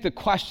 I think the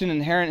question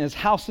inherent is,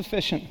 how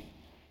sufficient?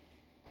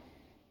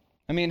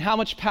 I mean, how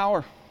much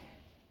power?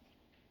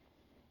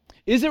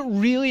 Is it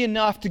really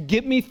enough to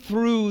get me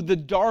through the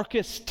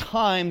darkest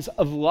times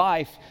of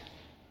life?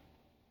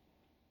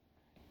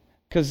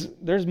 Because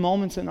there's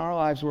moments in our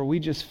lives where we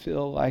just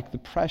feel like the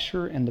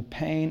pressure and the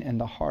pain and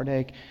the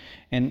heartache,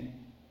 and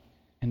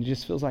it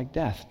just feels like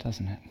death,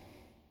 doesn't it?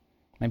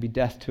 Maybe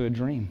death to a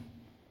dream,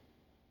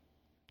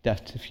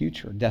 death to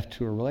future, death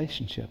to a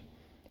relationship.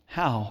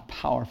 How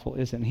powerful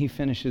is it? And he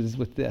finishes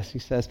with this. He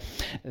says,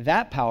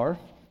 that power,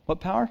 what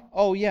power?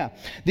 Oh yeah,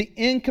 the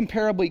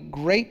incomparably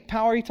great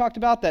power he talked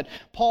about that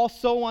Paul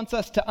so wants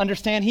us to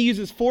understand. He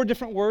uses 4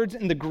 different words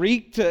in the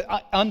Greek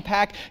to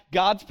unpack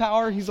God's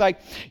power. He's like,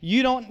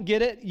 you don't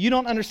get it, you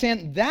don't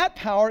understand. That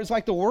power is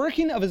like the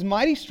working of his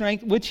mighty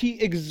strength, which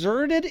he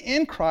exerted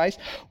in Christ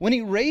when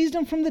he raised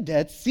him from the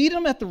dead, seated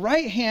him at the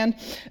right hand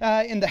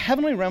in the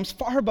heavenly realms,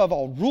 far above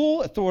all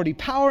rule, authority,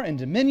 power, and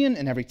dominion,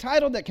 and every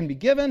title that can be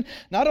given,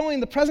 not only in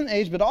the present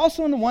age, but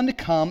also in the one to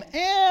come.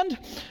 And,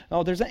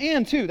 there's an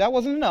and too, that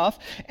wasn't enough.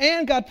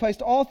 And God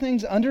placed all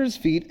things under his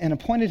feet and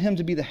appointed him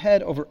to be the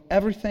head over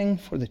everything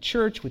for the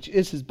church, which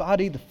is his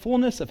body, the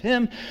fullness of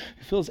him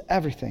who fills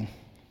everything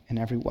in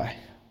every way.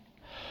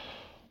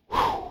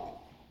 Whew.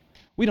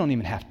 We don't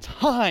even have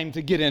time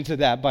to get into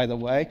that, by the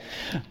way.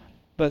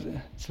 But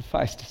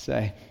suffice to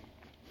say,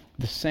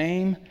 the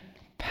same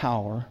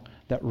power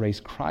that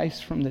raised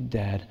Christ from the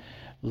dead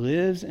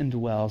lives and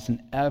dwells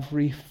in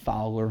every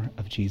follower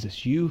of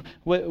Jesus.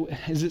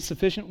 Is it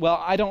sufficient?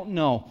 Well, I don't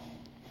know.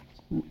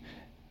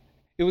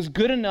 It was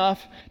good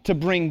enough to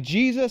bring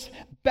Jesus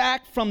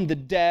back from the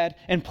dead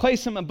and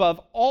place him above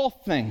all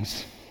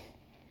things.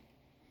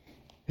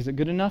 Is it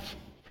good enough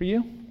for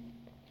you?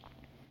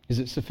 Is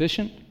it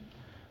sufficient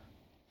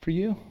for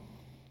you?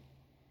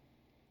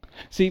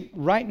 See,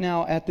 right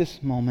now at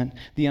this moment,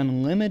 the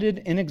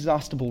unlimited,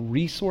 inexhaustible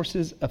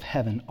resources of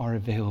heaven are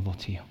available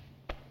to you.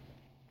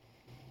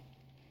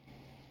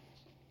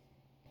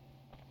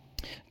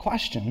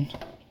 Question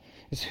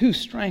is, whose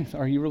strength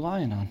are you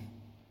relying on?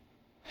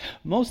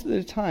 Most of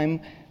the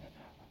time,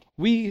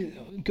 we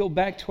go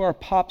back to our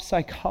pop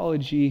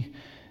psychology.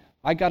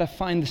 I got to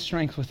find the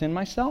strength within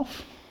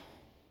myself.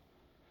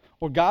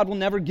 Or God will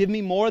never give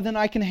me more than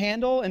I can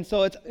handle. And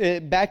so it's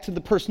back to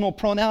the personal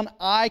pronoun,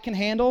 I can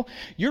handle.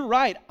 You're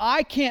right,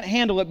 I can't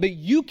handle it, but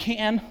you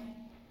can.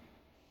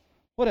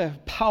 What a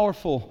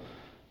powerful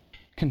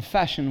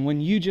confession when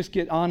you just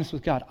get honest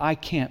with God. I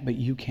can't, but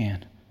you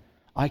can.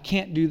 I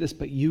can't do this,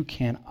 but you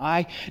can.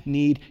 I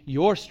need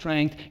your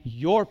strength,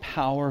 your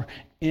power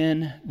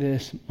in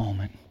this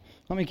moment.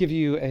 Let me give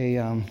you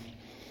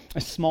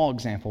a small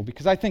example,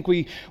 because I think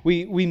we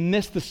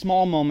miss the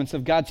small moments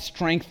of God's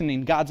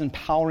strengthening, God's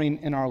empowering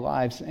in our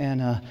lives,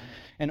 and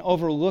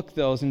overlook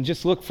those and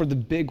just look for the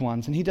big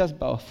ones. And he does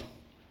both.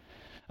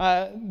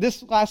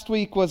 This last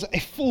week was a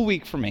full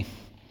week for me.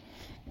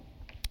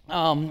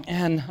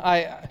 And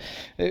I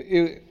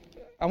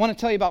want to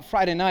tell you about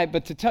Friday night,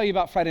 but to tell you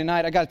about Friday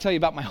night, I got to tell you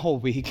about my whole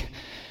week.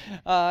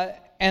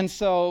 And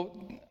so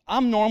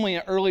I'm normally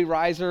an early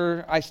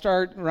riser. I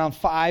start around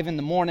 5 in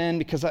the morning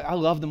because I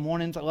love the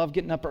mornings. I love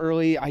getting up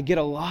early. I get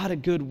a lot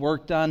of good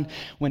work done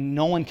when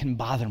no one can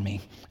bother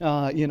me,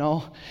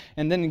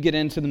 and then get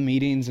into the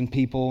meetings and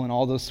people and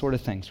all those sort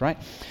of things, right?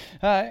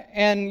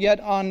 And yet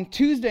on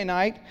Tuesday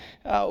night,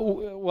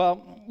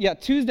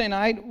 Tuesday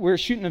night, we're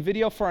shooting a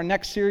video for our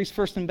next series,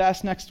 First and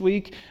Best, next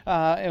week.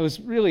 It was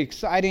really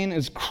exciting. It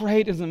was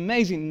great. It was an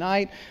amazing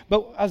night.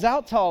 But I was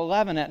out till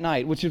 11 at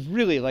night, which is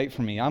really late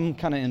for me. I'm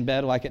kind of in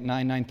bed like at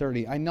 9:30.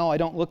 I know I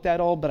don't look that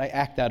old, but I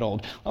act that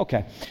old.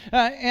 Okay.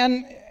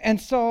 And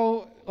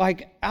so,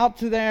 out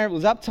to there, it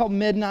was up till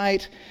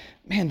midnight.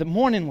 Man, the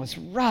morning was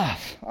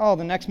rough. Oh,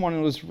 the next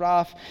morning was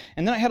rough.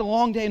 And then I had a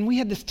long day, and we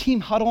had this team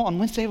huddle on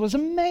Wednesday. It was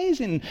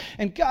amazing.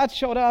 And God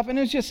showed up, and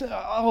it was just,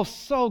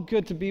 so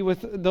good to be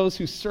with those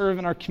who serve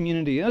in our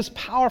community. It was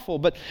powerful.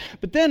 But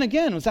then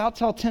again, it was out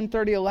till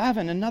 10:30,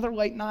 11, another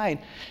late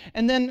night.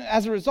 And then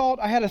as a result,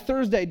 I had a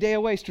Thursday day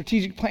away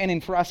strategic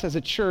planning for us as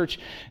a church.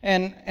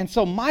 And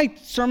so my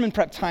sermon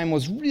prep time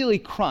was really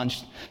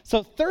crunched.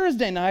 So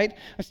Thursday night,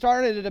 I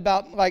started at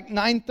about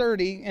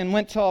 9:30 and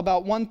went till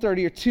about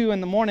 1:30 or 2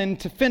 in the morning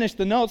to finish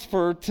the notes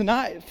for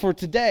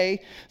today.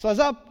 So I was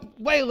up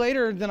way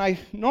later than I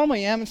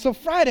normally am. And so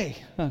Friday,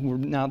 we're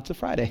now to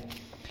Friday.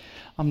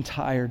 I'm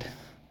tired.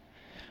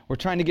 We're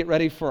trying to get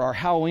ready for our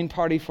Halloween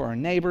party for our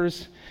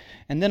neighbors.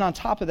 And then on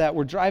top of that,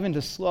 we're driving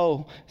to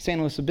SLO,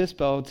 San Luis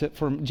Obispo,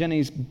 for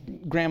Jenny's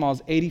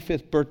grandma's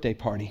 85th birthday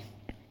party.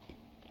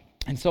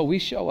 And so we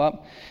show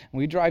up, and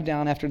we drive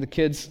down after the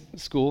kids'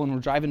 school, and we're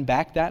driving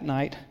back that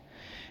night.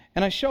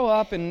 And I show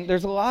up, and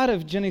there's a lot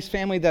of Jenny's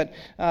family that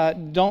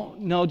don't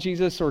know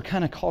Jesus or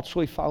kind of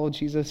culturally follow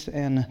Jesus,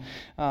 and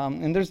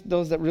there's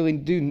those that really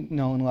do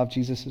know and love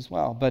Jesus as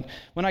well. But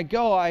when I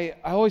go, I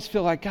always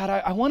feel like, God,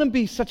 I want to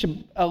be such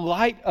a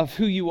light of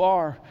who you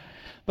are.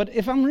 But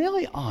if I'm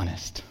really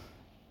honest,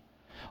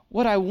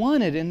 what I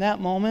wanted in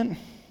that moment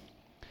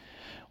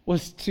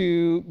was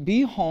to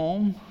be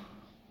home,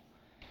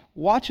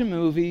 watch a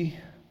movie,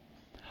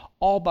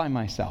 all by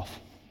myself.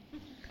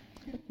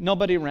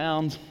 Nobody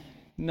around.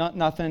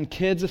 Nothing,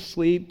 kids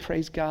asleep,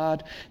 praise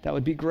God, that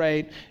would be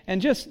great. And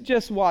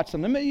just watch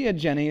them. Maybe a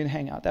Jenny and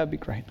hang out, that would be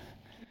great.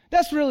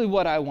 That's really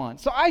what I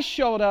want. So I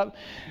showed up,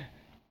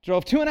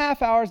 drove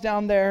 2.5 hours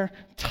down there,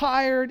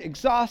 tired,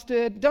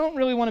 exhausted, don't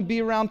really want to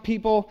be around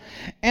people.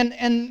 And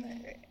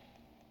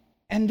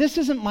this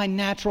isn't my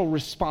natural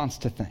response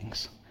to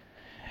things.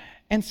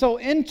 And so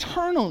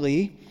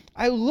internally,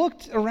 I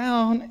looked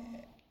around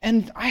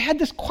and I had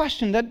this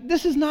question that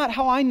this is not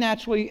how I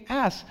naturally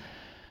ask.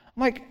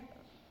 I'm like,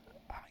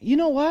 you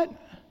know what?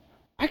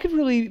 I could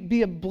really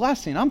be a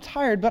blessing. I'm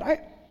tired, but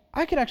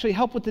I could actually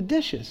help with the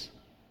dishes.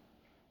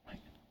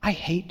 I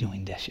hate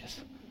doing dishes.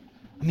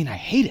 I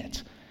hate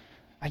it.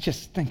 I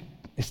just think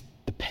it's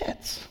the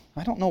pits.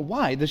 I don't know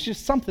why. There's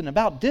just something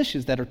about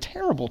dishes that are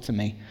terrible to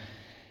me.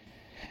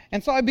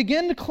 And so I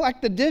begin to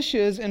collect the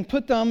dishes and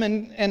put them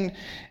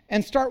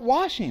and start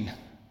washing.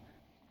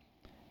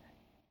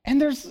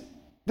 And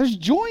there's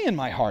joy in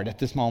my heart at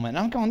this moment.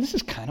 I'm going, this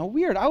is kind of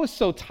weird. I was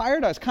so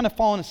tired. I was kind of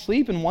falling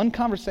asleep in one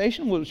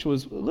conversation, which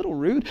was a little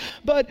rude.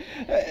 But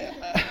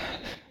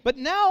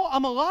now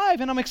I'm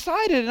alive and I'm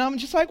excited and I'm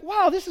just like,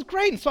 wow, this is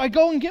great. And so I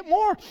go and get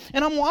more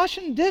and I'm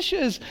washing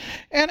dishes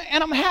and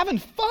I'm having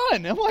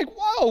fun. I'm like,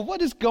 whoa,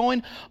 what is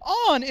going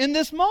on in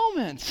this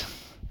moment?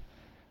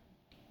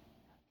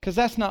 Because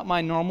that's not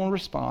my normal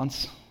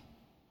response.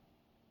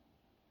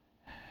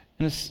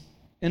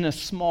 In a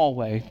small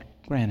way,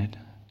 granted,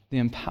 the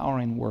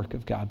empowering work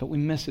of God, but we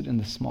miss it in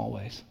the small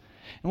ways.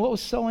 And what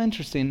was so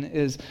interesting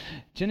is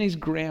Jenny's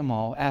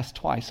grandma asked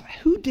twice,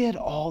 who did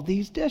all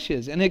these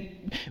dishes? And it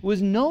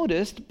was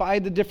noticed by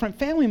the different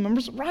family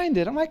members. Ryan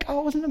did. I'm like, it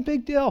wasn't a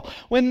big deal.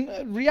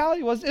 When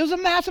reality was, it was a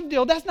massive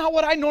deal. That's not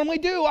what I normally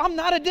do. I'm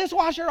not a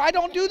dishwasher. I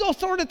don't do those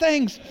sort of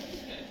things.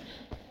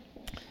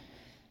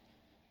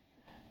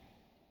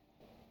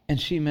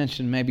 And she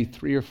mentioned maybe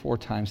 3 or 4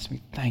 times to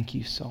me, thank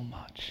you so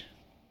much.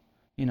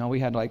 We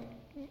had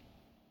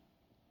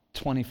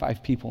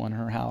 25 people in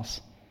her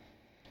house.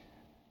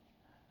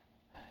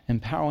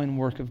 Empowering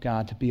work of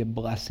God to be a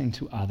blessing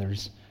to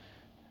others.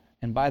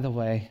 And by the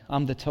way,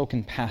 I'm the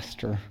token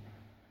pastor.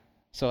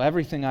 So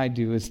everything I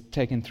do is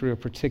taken through a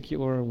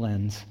particular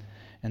lens.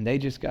 And they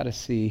just got to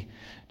see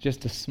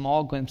just a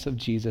small glimpse of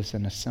Jesus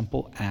in a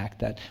simple act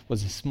that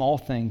was a small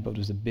thing, but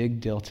was a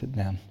big deal to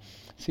them.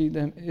 See,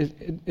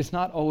 it's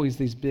not always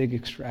these big,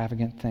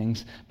 extravagant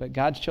things, but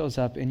God shows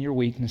up in your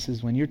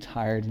weaknesses when you're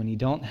tired, when you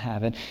don't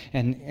have it,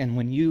 and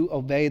when you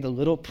obey the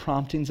little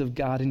promptings of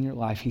God in your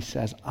life, He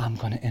says, I'm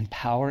going to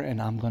empower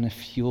and I'm going to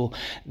fuel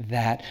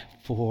that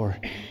for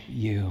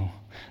you.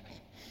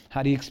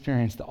 How do you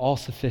experience the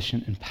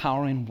all-sufficient,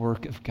 empowering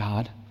work of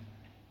God?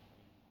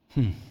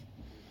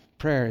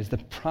 Prayer is the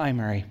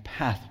primary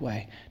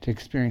pathway to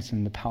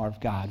experiencing the power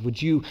of God.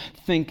 Would you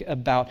think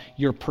about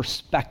your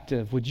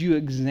perspective? Would you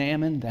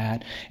examine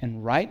that?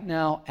 And right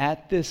now,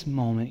 at this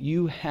moment,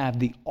 you have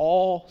the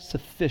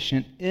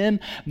all-sufficient,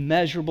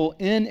 immeasurable,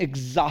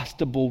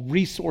 inexhaustible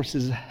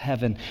resources of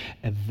heaven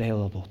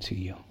available to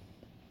you.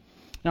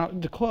 Now,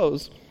 to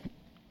close,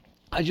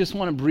 I just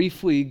want to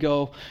briefly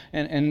go,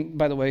 and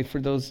by the way, for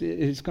those,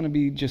 it's going to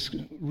be just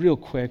real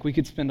quick. We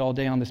could spend all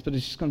day on this, but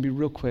it's just going to be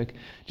real quick.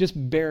 Just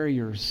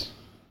barriers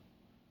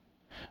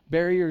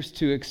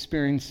to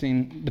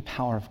experiencing the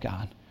power of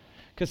God.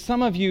 Because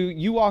some of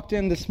you walked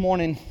in this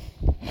morning,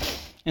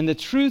 and the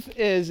truth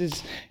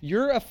is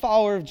you're a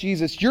follower of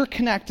Jesus. You're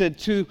connected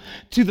to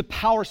the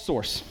power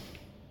source.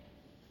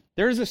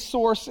 There's a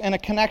source and a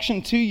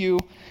connection to you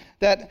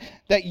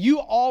that you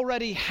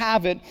already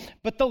have it,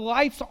 but the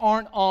lights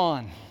aren't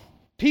on.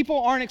 People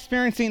aren't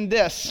experiencing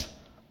this.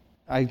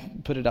 I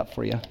put it up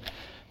for you.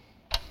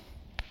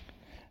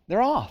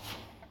 They're off.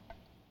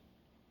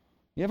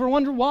 You ever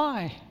wonder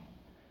why?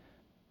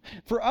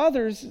 For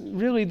others,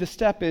 really the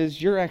step is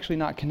you're actually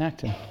not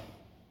connected.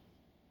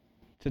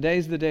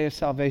 Today's the day of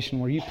salvation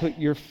where you put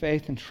your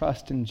faith and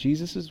trust in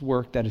Jesus'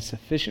 work that is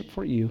sufficient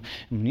for you.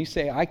 And when you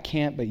say, I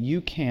can't, but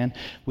you can,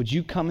 would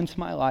you come into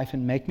my life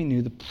and make me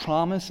new? The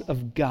promise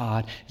of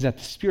God is that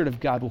the Spirit of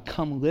God will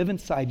come live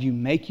inside you,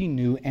 make you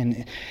new,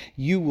 and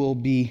you will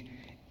be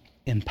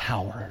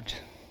empowered.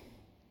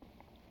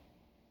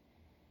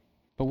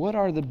 But what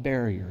are the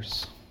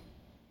barriers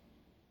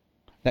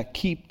that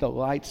keep the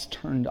lights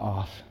turned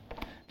off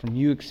from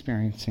you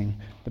experiencing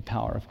the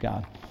power of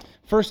God?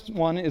 First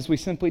one is we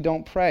simply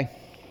don't pray.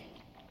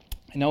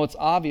 I know it's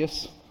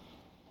obvious,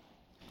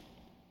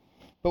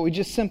 but we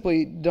just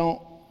simply don't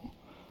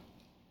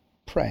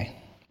pray.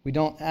 We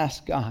don't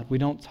ask God. We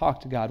don't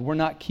talk to God. We're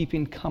not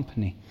keeping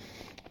company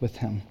with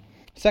Him.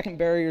 Second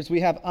barrier is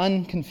we have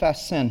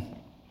unconfessed sin.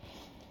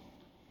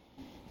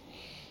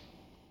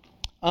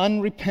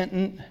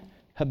 Unrepentant,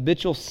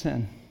 habitual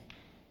sin.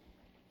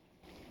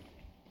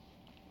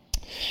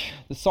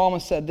 The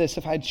psalmist said this,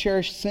 if I had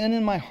cherished sin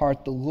in my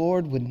heart, the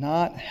Lord would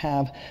not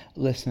have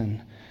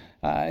listened.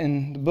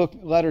 In the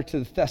letter to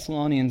the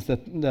Thessalonians,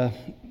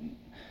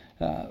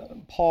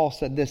 Paul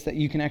said this, that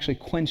you can actually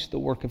quench the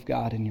work of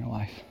God in your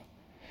life.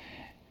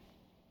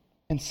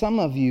 And some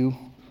of you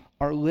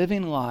are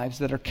living lives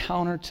that are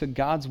counter to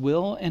God's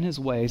will and His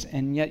ways,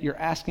 and yet you're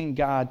asking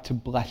God to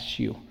bless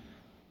you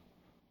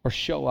or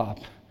show up.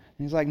 And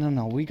He's like,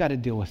 no, we got to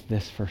deal with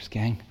this first,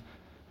 gang.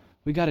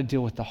 We got to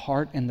deal with the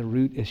heart and the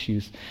root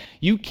issues.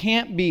 You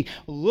can't be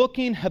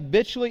looking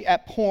habitually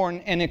at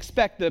porn and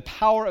expect the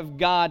power of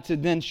God to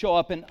then show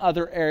up in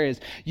other areas.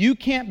 You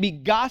can't be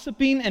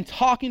gossiping and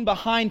talking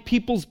behind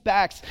people's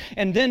backs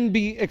and then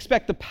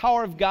expect the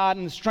power of God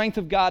and the strength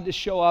of God to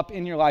show up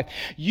in your life.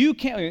 You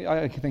can't.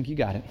 I think you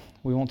got it.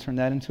 We won't turn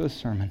that into a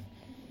sermon.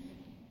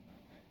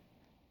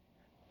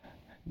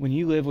 When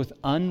you live with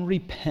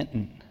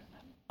unrepentant,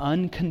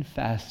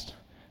 unconfessed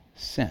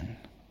sin,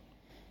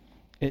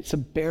 it's a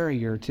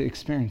barrier to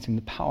experiencing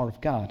the power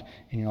of God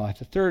in your life.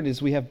 The third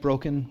is we have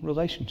broken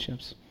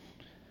relationships.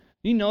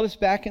 You notice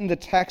back in the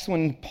text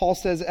when Paul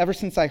says, ever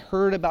since I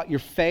heard about your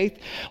faith,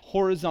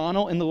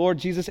 horizontal in the Lord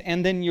Jesus,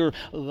 and then your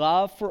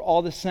love for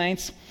all the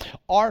saints,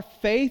 our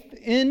faith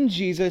in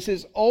Jesus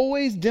is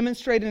always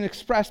demonstrated and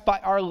expressed by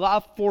our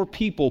love for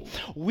people.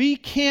 We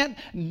can't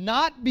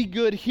not be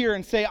good here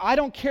and say, I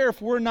don't care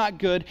if we're not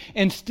good,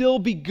 and still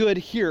be good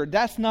here.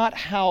 That's not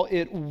how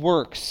it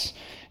works.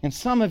 And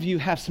some of you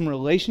have some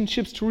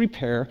relationships to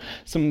repair,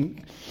 some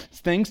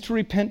things to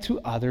repent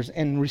to others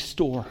and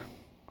restore.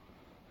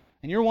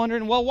 And you're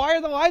wondering, well, why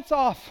are the lights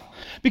off?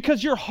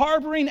 Because you're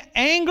harboring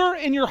anger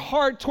in your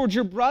heart towards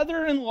your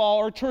brother-in-law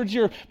or towards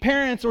your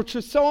parents or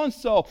to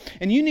so-and-so,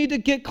 and you need to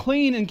get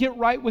clean and get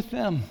right with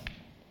them.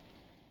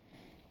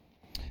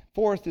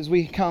 Fourth is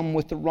we come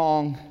with the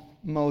wrong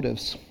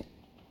motives.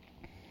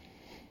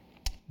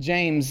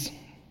 James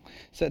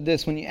said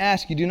this, when you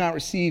ask, you do not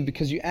receive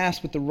because you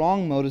ask with the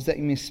wrong motives that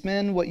you may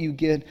spend what you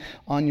get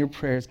on your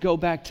prayers. Go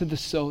back to the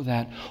so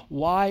that.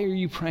 Why are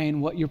you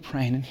praying what you're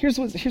praying? And here's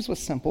what's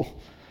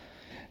simple.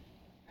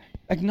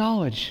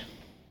 Acknowledge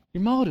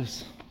your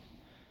motives.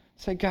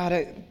 Say,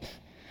 God,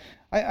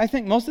 I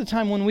think most of the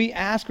time when we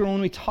ask or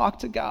when we talk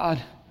to God,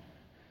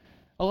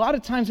 a lot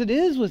of times it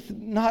is with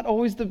not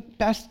always the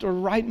best or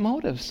right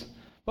motives.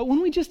 But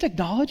when we just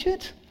acknowledge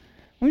it,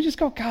 when we just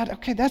go, God,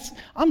 okay,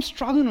 I'm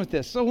struggling with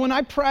this. So when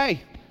I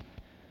pray,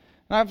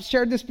 and I've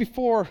shared this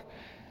before,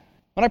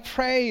 when I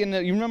pray, and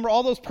you remember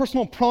all those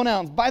personal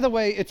pronouns. By the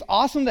way, it's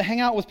awesome to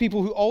hang out with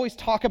people who always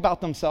talk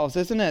about themselves,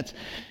 isn't it?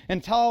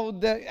 And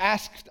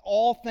ask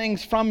all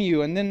things from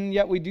you. And then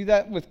yet we do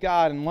that with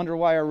God and wonder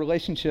why our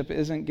relationship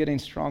isn't getting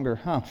stronger.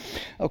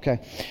 Okay.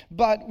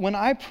 But when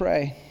I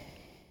pray,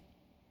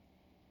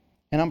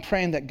 and I'm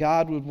praying that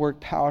God would work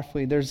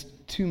powerfully, there's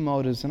two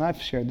motives, and I've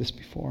shared this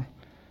before.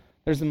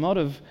 There's the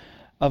motive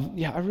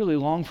I really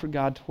long for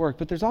God to work.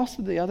 But there's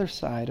also the other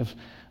side of,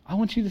 I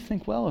want you to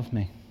think well of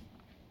me.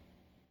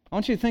 I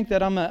want you to think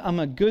that I'm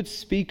a good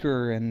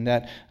speaker and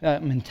that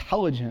I'm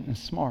intelligent and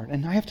smart.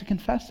 And I have to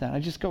confess that. I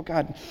just go,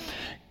 God,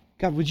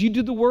 would you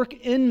do the work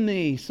in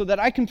me so that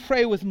I can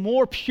pray with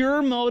more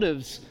pure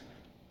motives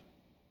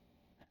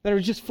that are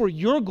just for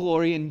your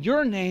glory and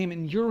your name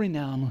and your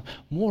renown,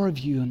 more of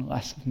you and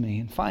less of me.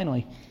 And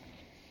finally,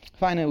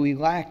 we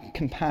lack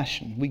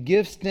compassion. We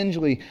give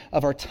stingily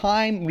of our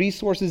time,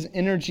 resources,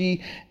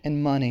 energy,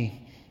 and money.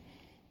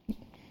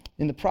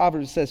 In the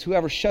Proverbs it says,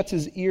 whoever shuts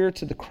his ear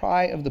to the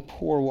cry of the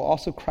poor will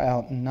also cry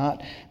out and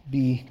not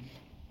be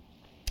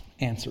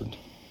answered.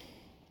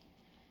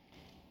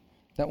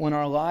 That when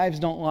our lives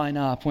don't line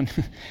up,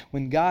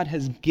 when God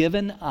has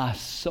given us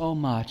so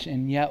much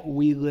and yet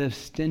we live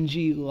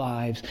stingy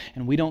lives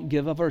and we don't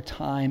give of our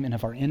time and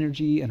of our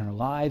energy and our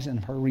lives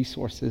and of our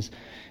resources,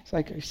 it's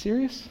like, are you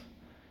serious?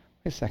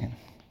 Wait a second.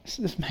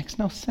 This makes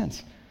no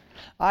sense.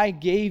 I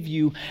gave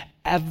you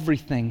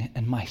everything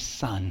and my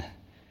son.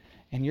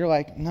 And you're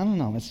like,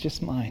 no, it's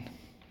just mine.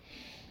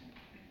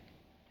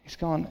 He's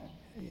going,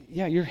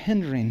 yeah, you're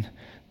hindering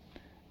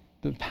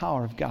the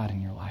power of God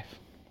in your life.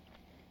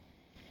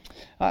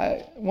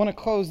 I want to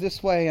close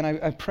this way, and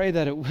I pray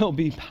that it will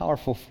be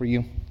powerful for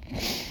you.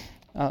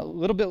 A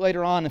little bit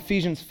later on,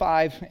 Ephesians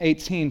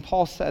 5:18,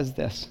 Paul says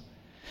this,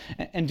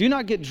 and do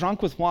not get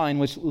drunk with wine,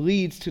 which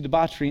leads to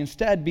debauchery.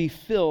 Instead, be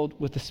filled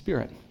with the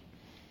Spirit.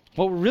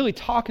 What we're really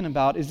talking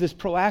about is this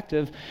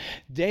proactive,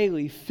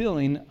 daily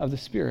filling of the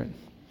Spirit.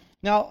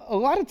 Now, a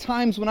lot of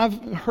times when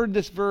I've heard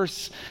this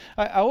verse,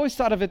 I always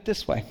thought of it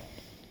this way.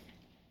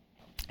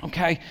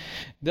 Okay,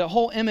 the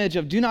whole image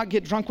of do not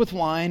get drunk with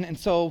wine, and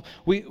so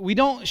we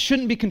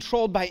shouldn't be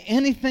controlled by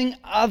anything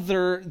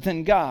other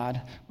than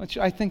God, which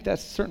I think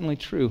that's certainly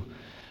true.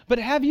 But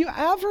have you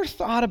ever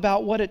thought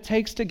about what it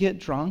takes to get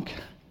drunk?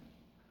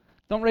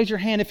 Don't raise your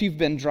hand if you've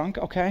been drunk,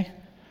 okay?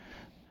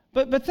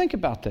 But think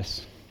about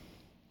this.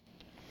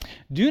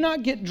 Do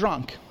not get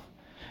drunk.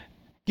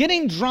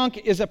 Getting drunk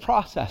is a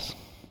process.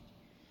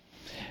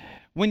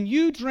 When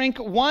you drink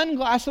one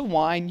glass of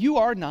wine, you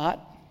are not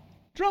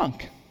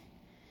drunk.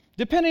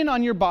 Depending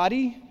on your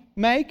body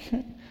make,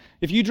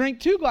 if you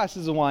drink 2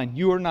 glasses of wine,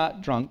 you are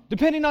not drunk.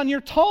 Depending on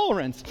your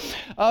tolerance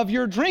of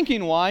your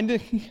drinking wine,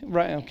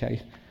 right?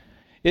 Okay.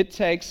 It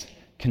takes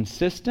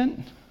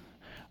consistent,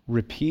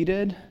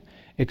 repeated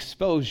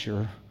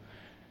exposure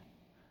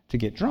to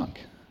get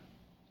drunk.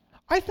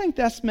 I think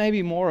that's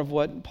maybe more of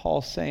what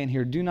Paul's saying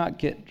here. Do not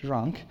get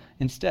drunk.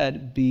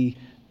 Instead, be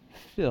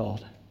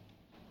filled.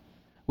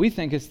 We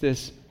think it's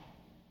this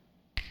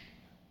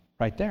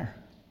right there.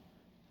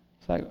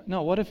 It's like,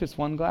 no, what if it's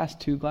 1 glass,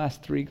 2 glass,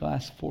 3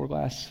 glass, 4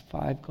 glass,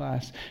 5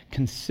 glass?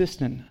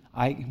 Consistent.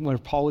 Where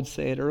Paul would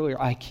say it earlier,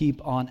 I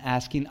keep on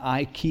asking,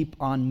 I keep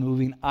on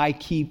moving, I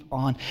keep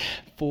on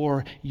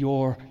for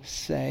your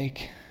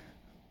sake.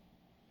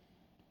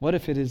 What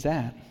if it is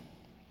that?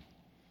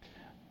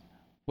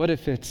 What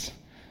if it's,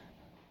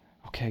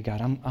 okay,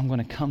 God, I'm going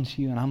to come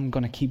to you and I'm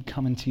going to keep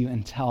coming to you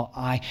until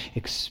I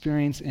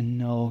experience and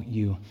know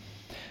you.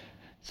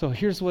 So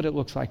here's what it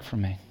looks like for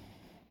me.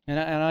 And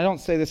I don't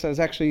say this, I was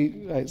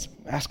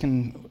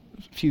asking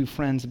a few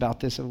friends about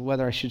this, of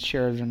whether I should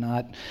share it or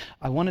not.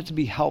 I want it to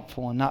be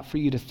helpful and not for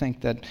you to think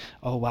that,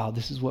 oh wow,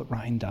 this is what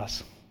Ryan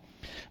does.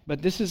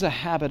 But this is a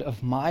habit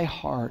of my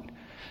heart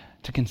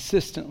to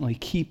consistently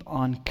keep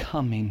on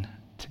coming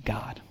to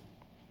God.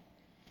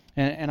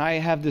 And I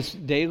have this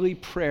daily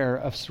prayer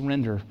of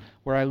surrender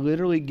where I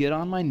literally get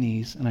on my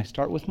knees and I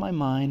start with my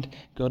mind,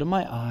 go to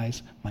my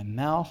eyes, my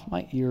mouth,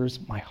 my ears,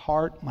 my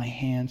heart, my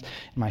hands,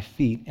 and my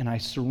feet, and I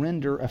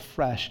surrender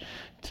afresh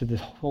to the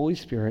Holy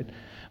Spirit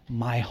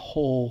my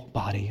whole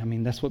body. I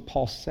mean, that's what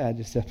Paul said,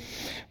 is to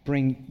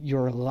bring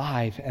your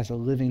life as a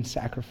living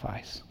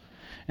sacrifice.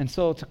 And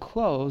so to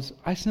close,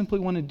 I simply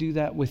want to do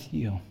that with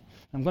you.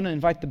 I'm going to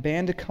invite the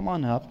band to come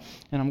on up,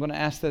 and I'm going to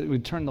ask that we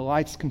turn the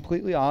lights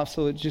completely off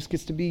so it just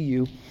gets to be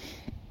you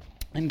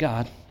and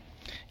God.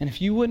 And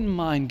if you wouldn't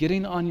mind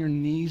getting on your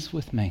knees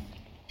with me.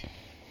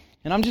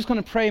 And I'm just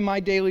going to pray my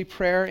daily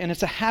prayer, and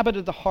it's a habit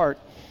of the heart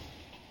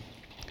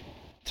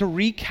to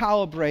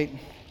recalibrate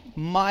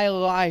my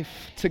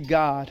life to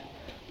God.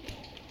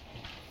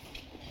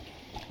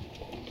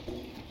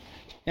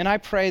 And I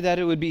pray that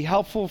it would be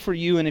helpful for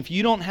you, and if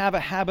you don't have a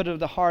habit of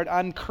the heart, I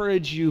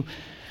encourage you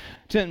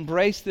to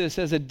embrace this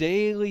as a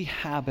daily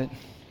habit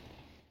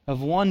of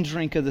 1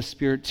 drink of the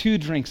Spirit, 2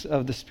 drinks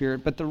of the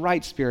Spirit, but the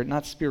right Spirit,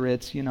 not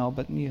spirits, but you know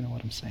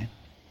what I'm saying.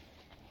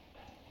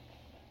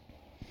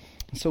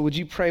 So would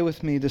you pray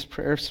with me this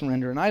prayer of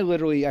surrender? And I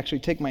literally actually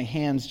take my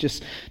hands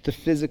just to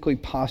physically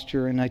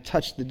posture, and I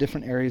touch the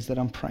different areas that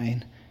I'm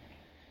praying.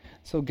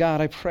 So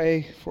God, I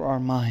pray for our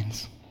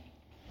minds.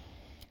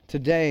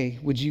 Today,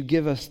 would you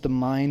give us the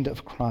mind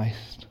of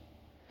Christ?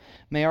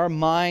 May our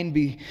mind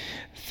be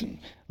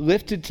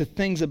lifted to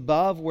things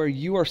above where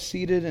you are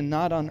seated and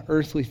not on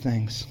earthly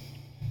things.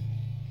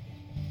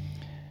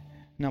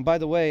 Now, by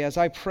the way, as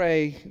I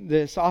pray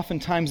this,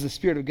 oftentimes the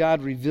Spirit of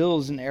God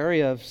reveals an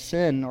area of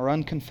sin or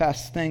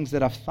unconfessed things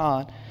that I've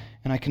thought,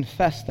 And I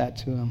confess that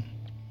to Him.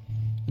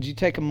 Would you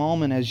take a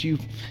moment as you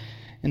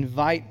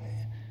invite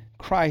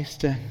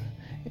Christ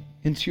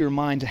into your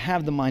mind, to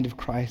have the mind of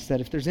Christ,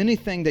 that if there's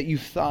anything that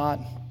you've thought,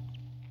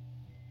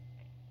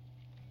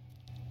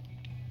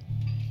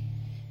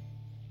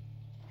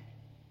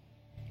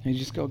 you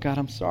just go, God,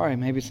 I'm sorry.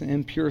 Maybe it's an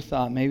impure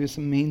thought. Maybe it's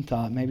a mean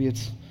thought. Maybe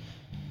it's...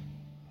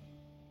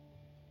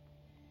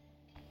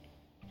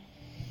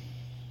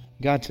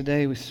 God,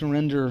 today we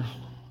surrender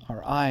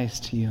our eyes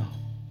to you.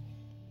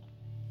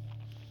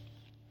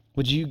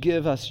 Would you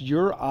give us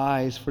your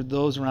eyes for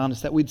those around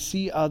us, that we'd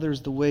see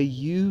others the way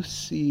you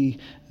see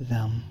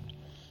them?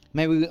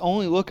 May we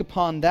only look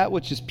upon that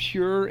which is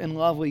pure and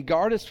lovely.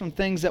 Guard us from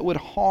things that would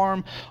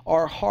harm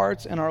our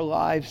hearts and our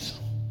lives.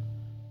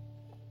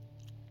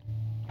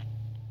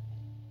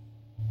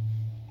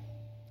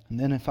 And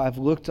then if I've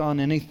looked on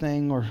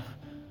anything or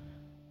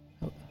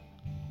the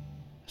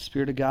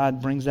Spirit of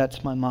God brings that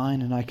to my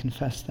mind, and I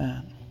confess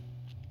that.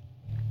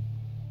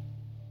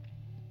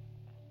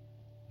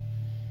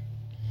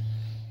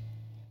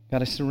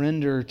 God, I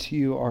surrender to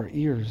you our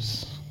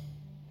ears.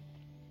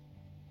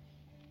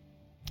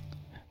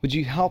 Would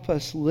you help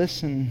us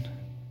listen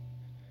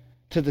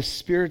to the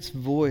Spirit's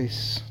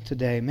voice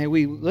today? May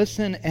we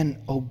listen and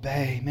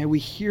obey. May we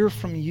hear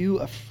from you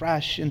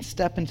afresh and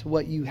step into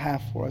what you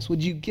have for us.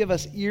 Would you give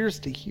us ears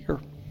to hear?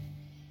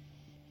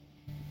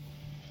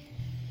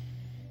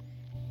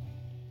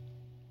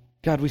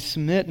 God, we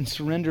submit and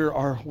surrender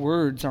our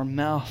words, our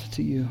mouth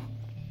to you.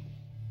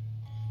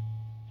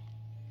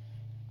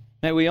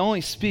 May we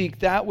only speak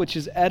that which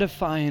is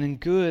edifying and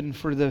good and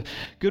for the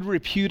good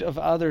repute of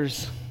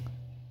others.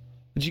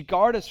 Would you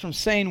guard us from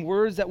saying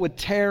words that would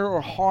tear or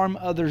harm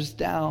others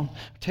down,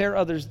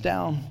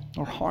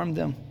 or harm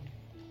them?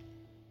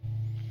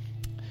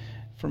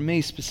 For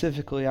me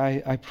specifically,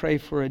 I pray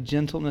for a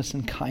gentleness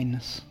and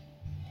kindness.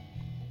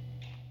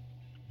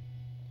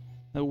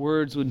 The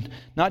words would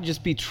not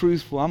just be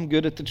truthful, I'm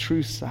good at the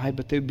truth side,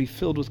 but they would be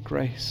filled with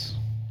grace.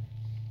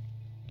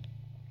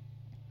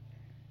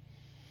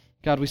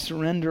 God, we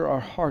surrender our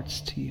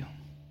hearts to you.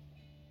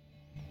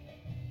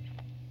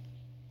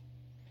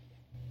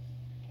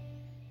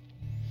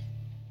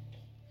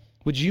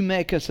 Would you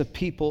make us a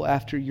people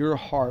after your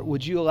heart?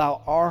 Would you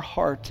allow our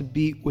heart to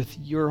beat with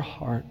your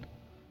heart?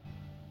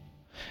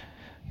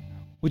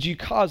 Would you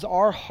cause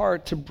our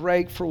heart to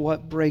break for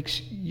what breaks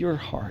your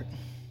heart?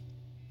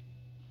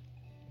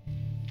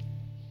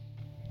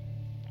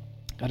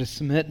 God, I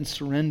submit and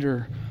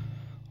surrender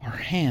our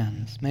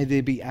hands. May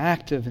they be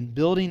active in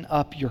building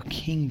up your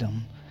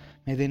kingdom.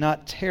 May they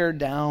not tear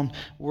down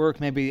work.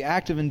 May they be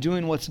active in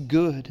doing what's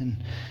good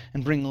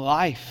and bring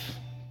life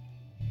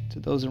to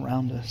those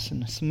around us.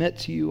 And submit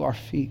to you our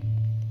feet.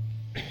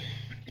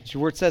 As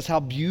your word says, how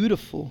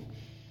beautiful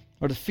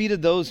are the feet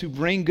of those who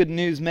bring good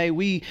news. May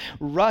we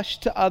rush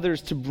to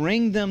others to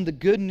bring them the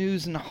good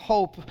news and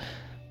hope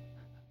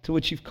to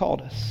which you've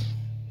called us.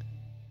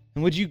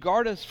 And would you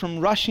guard us from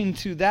rushing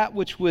to that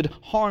which would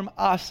harm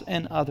us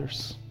and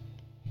others?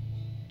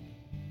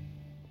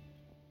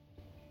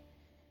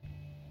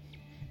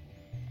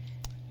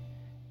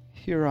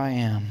 Here I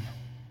am.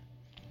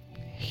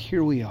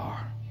 Here we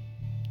are.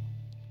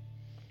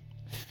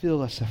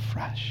 Fill us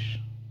afresh.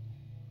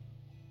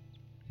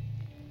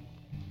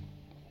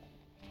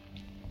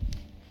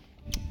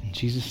 In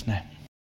Jesus' name.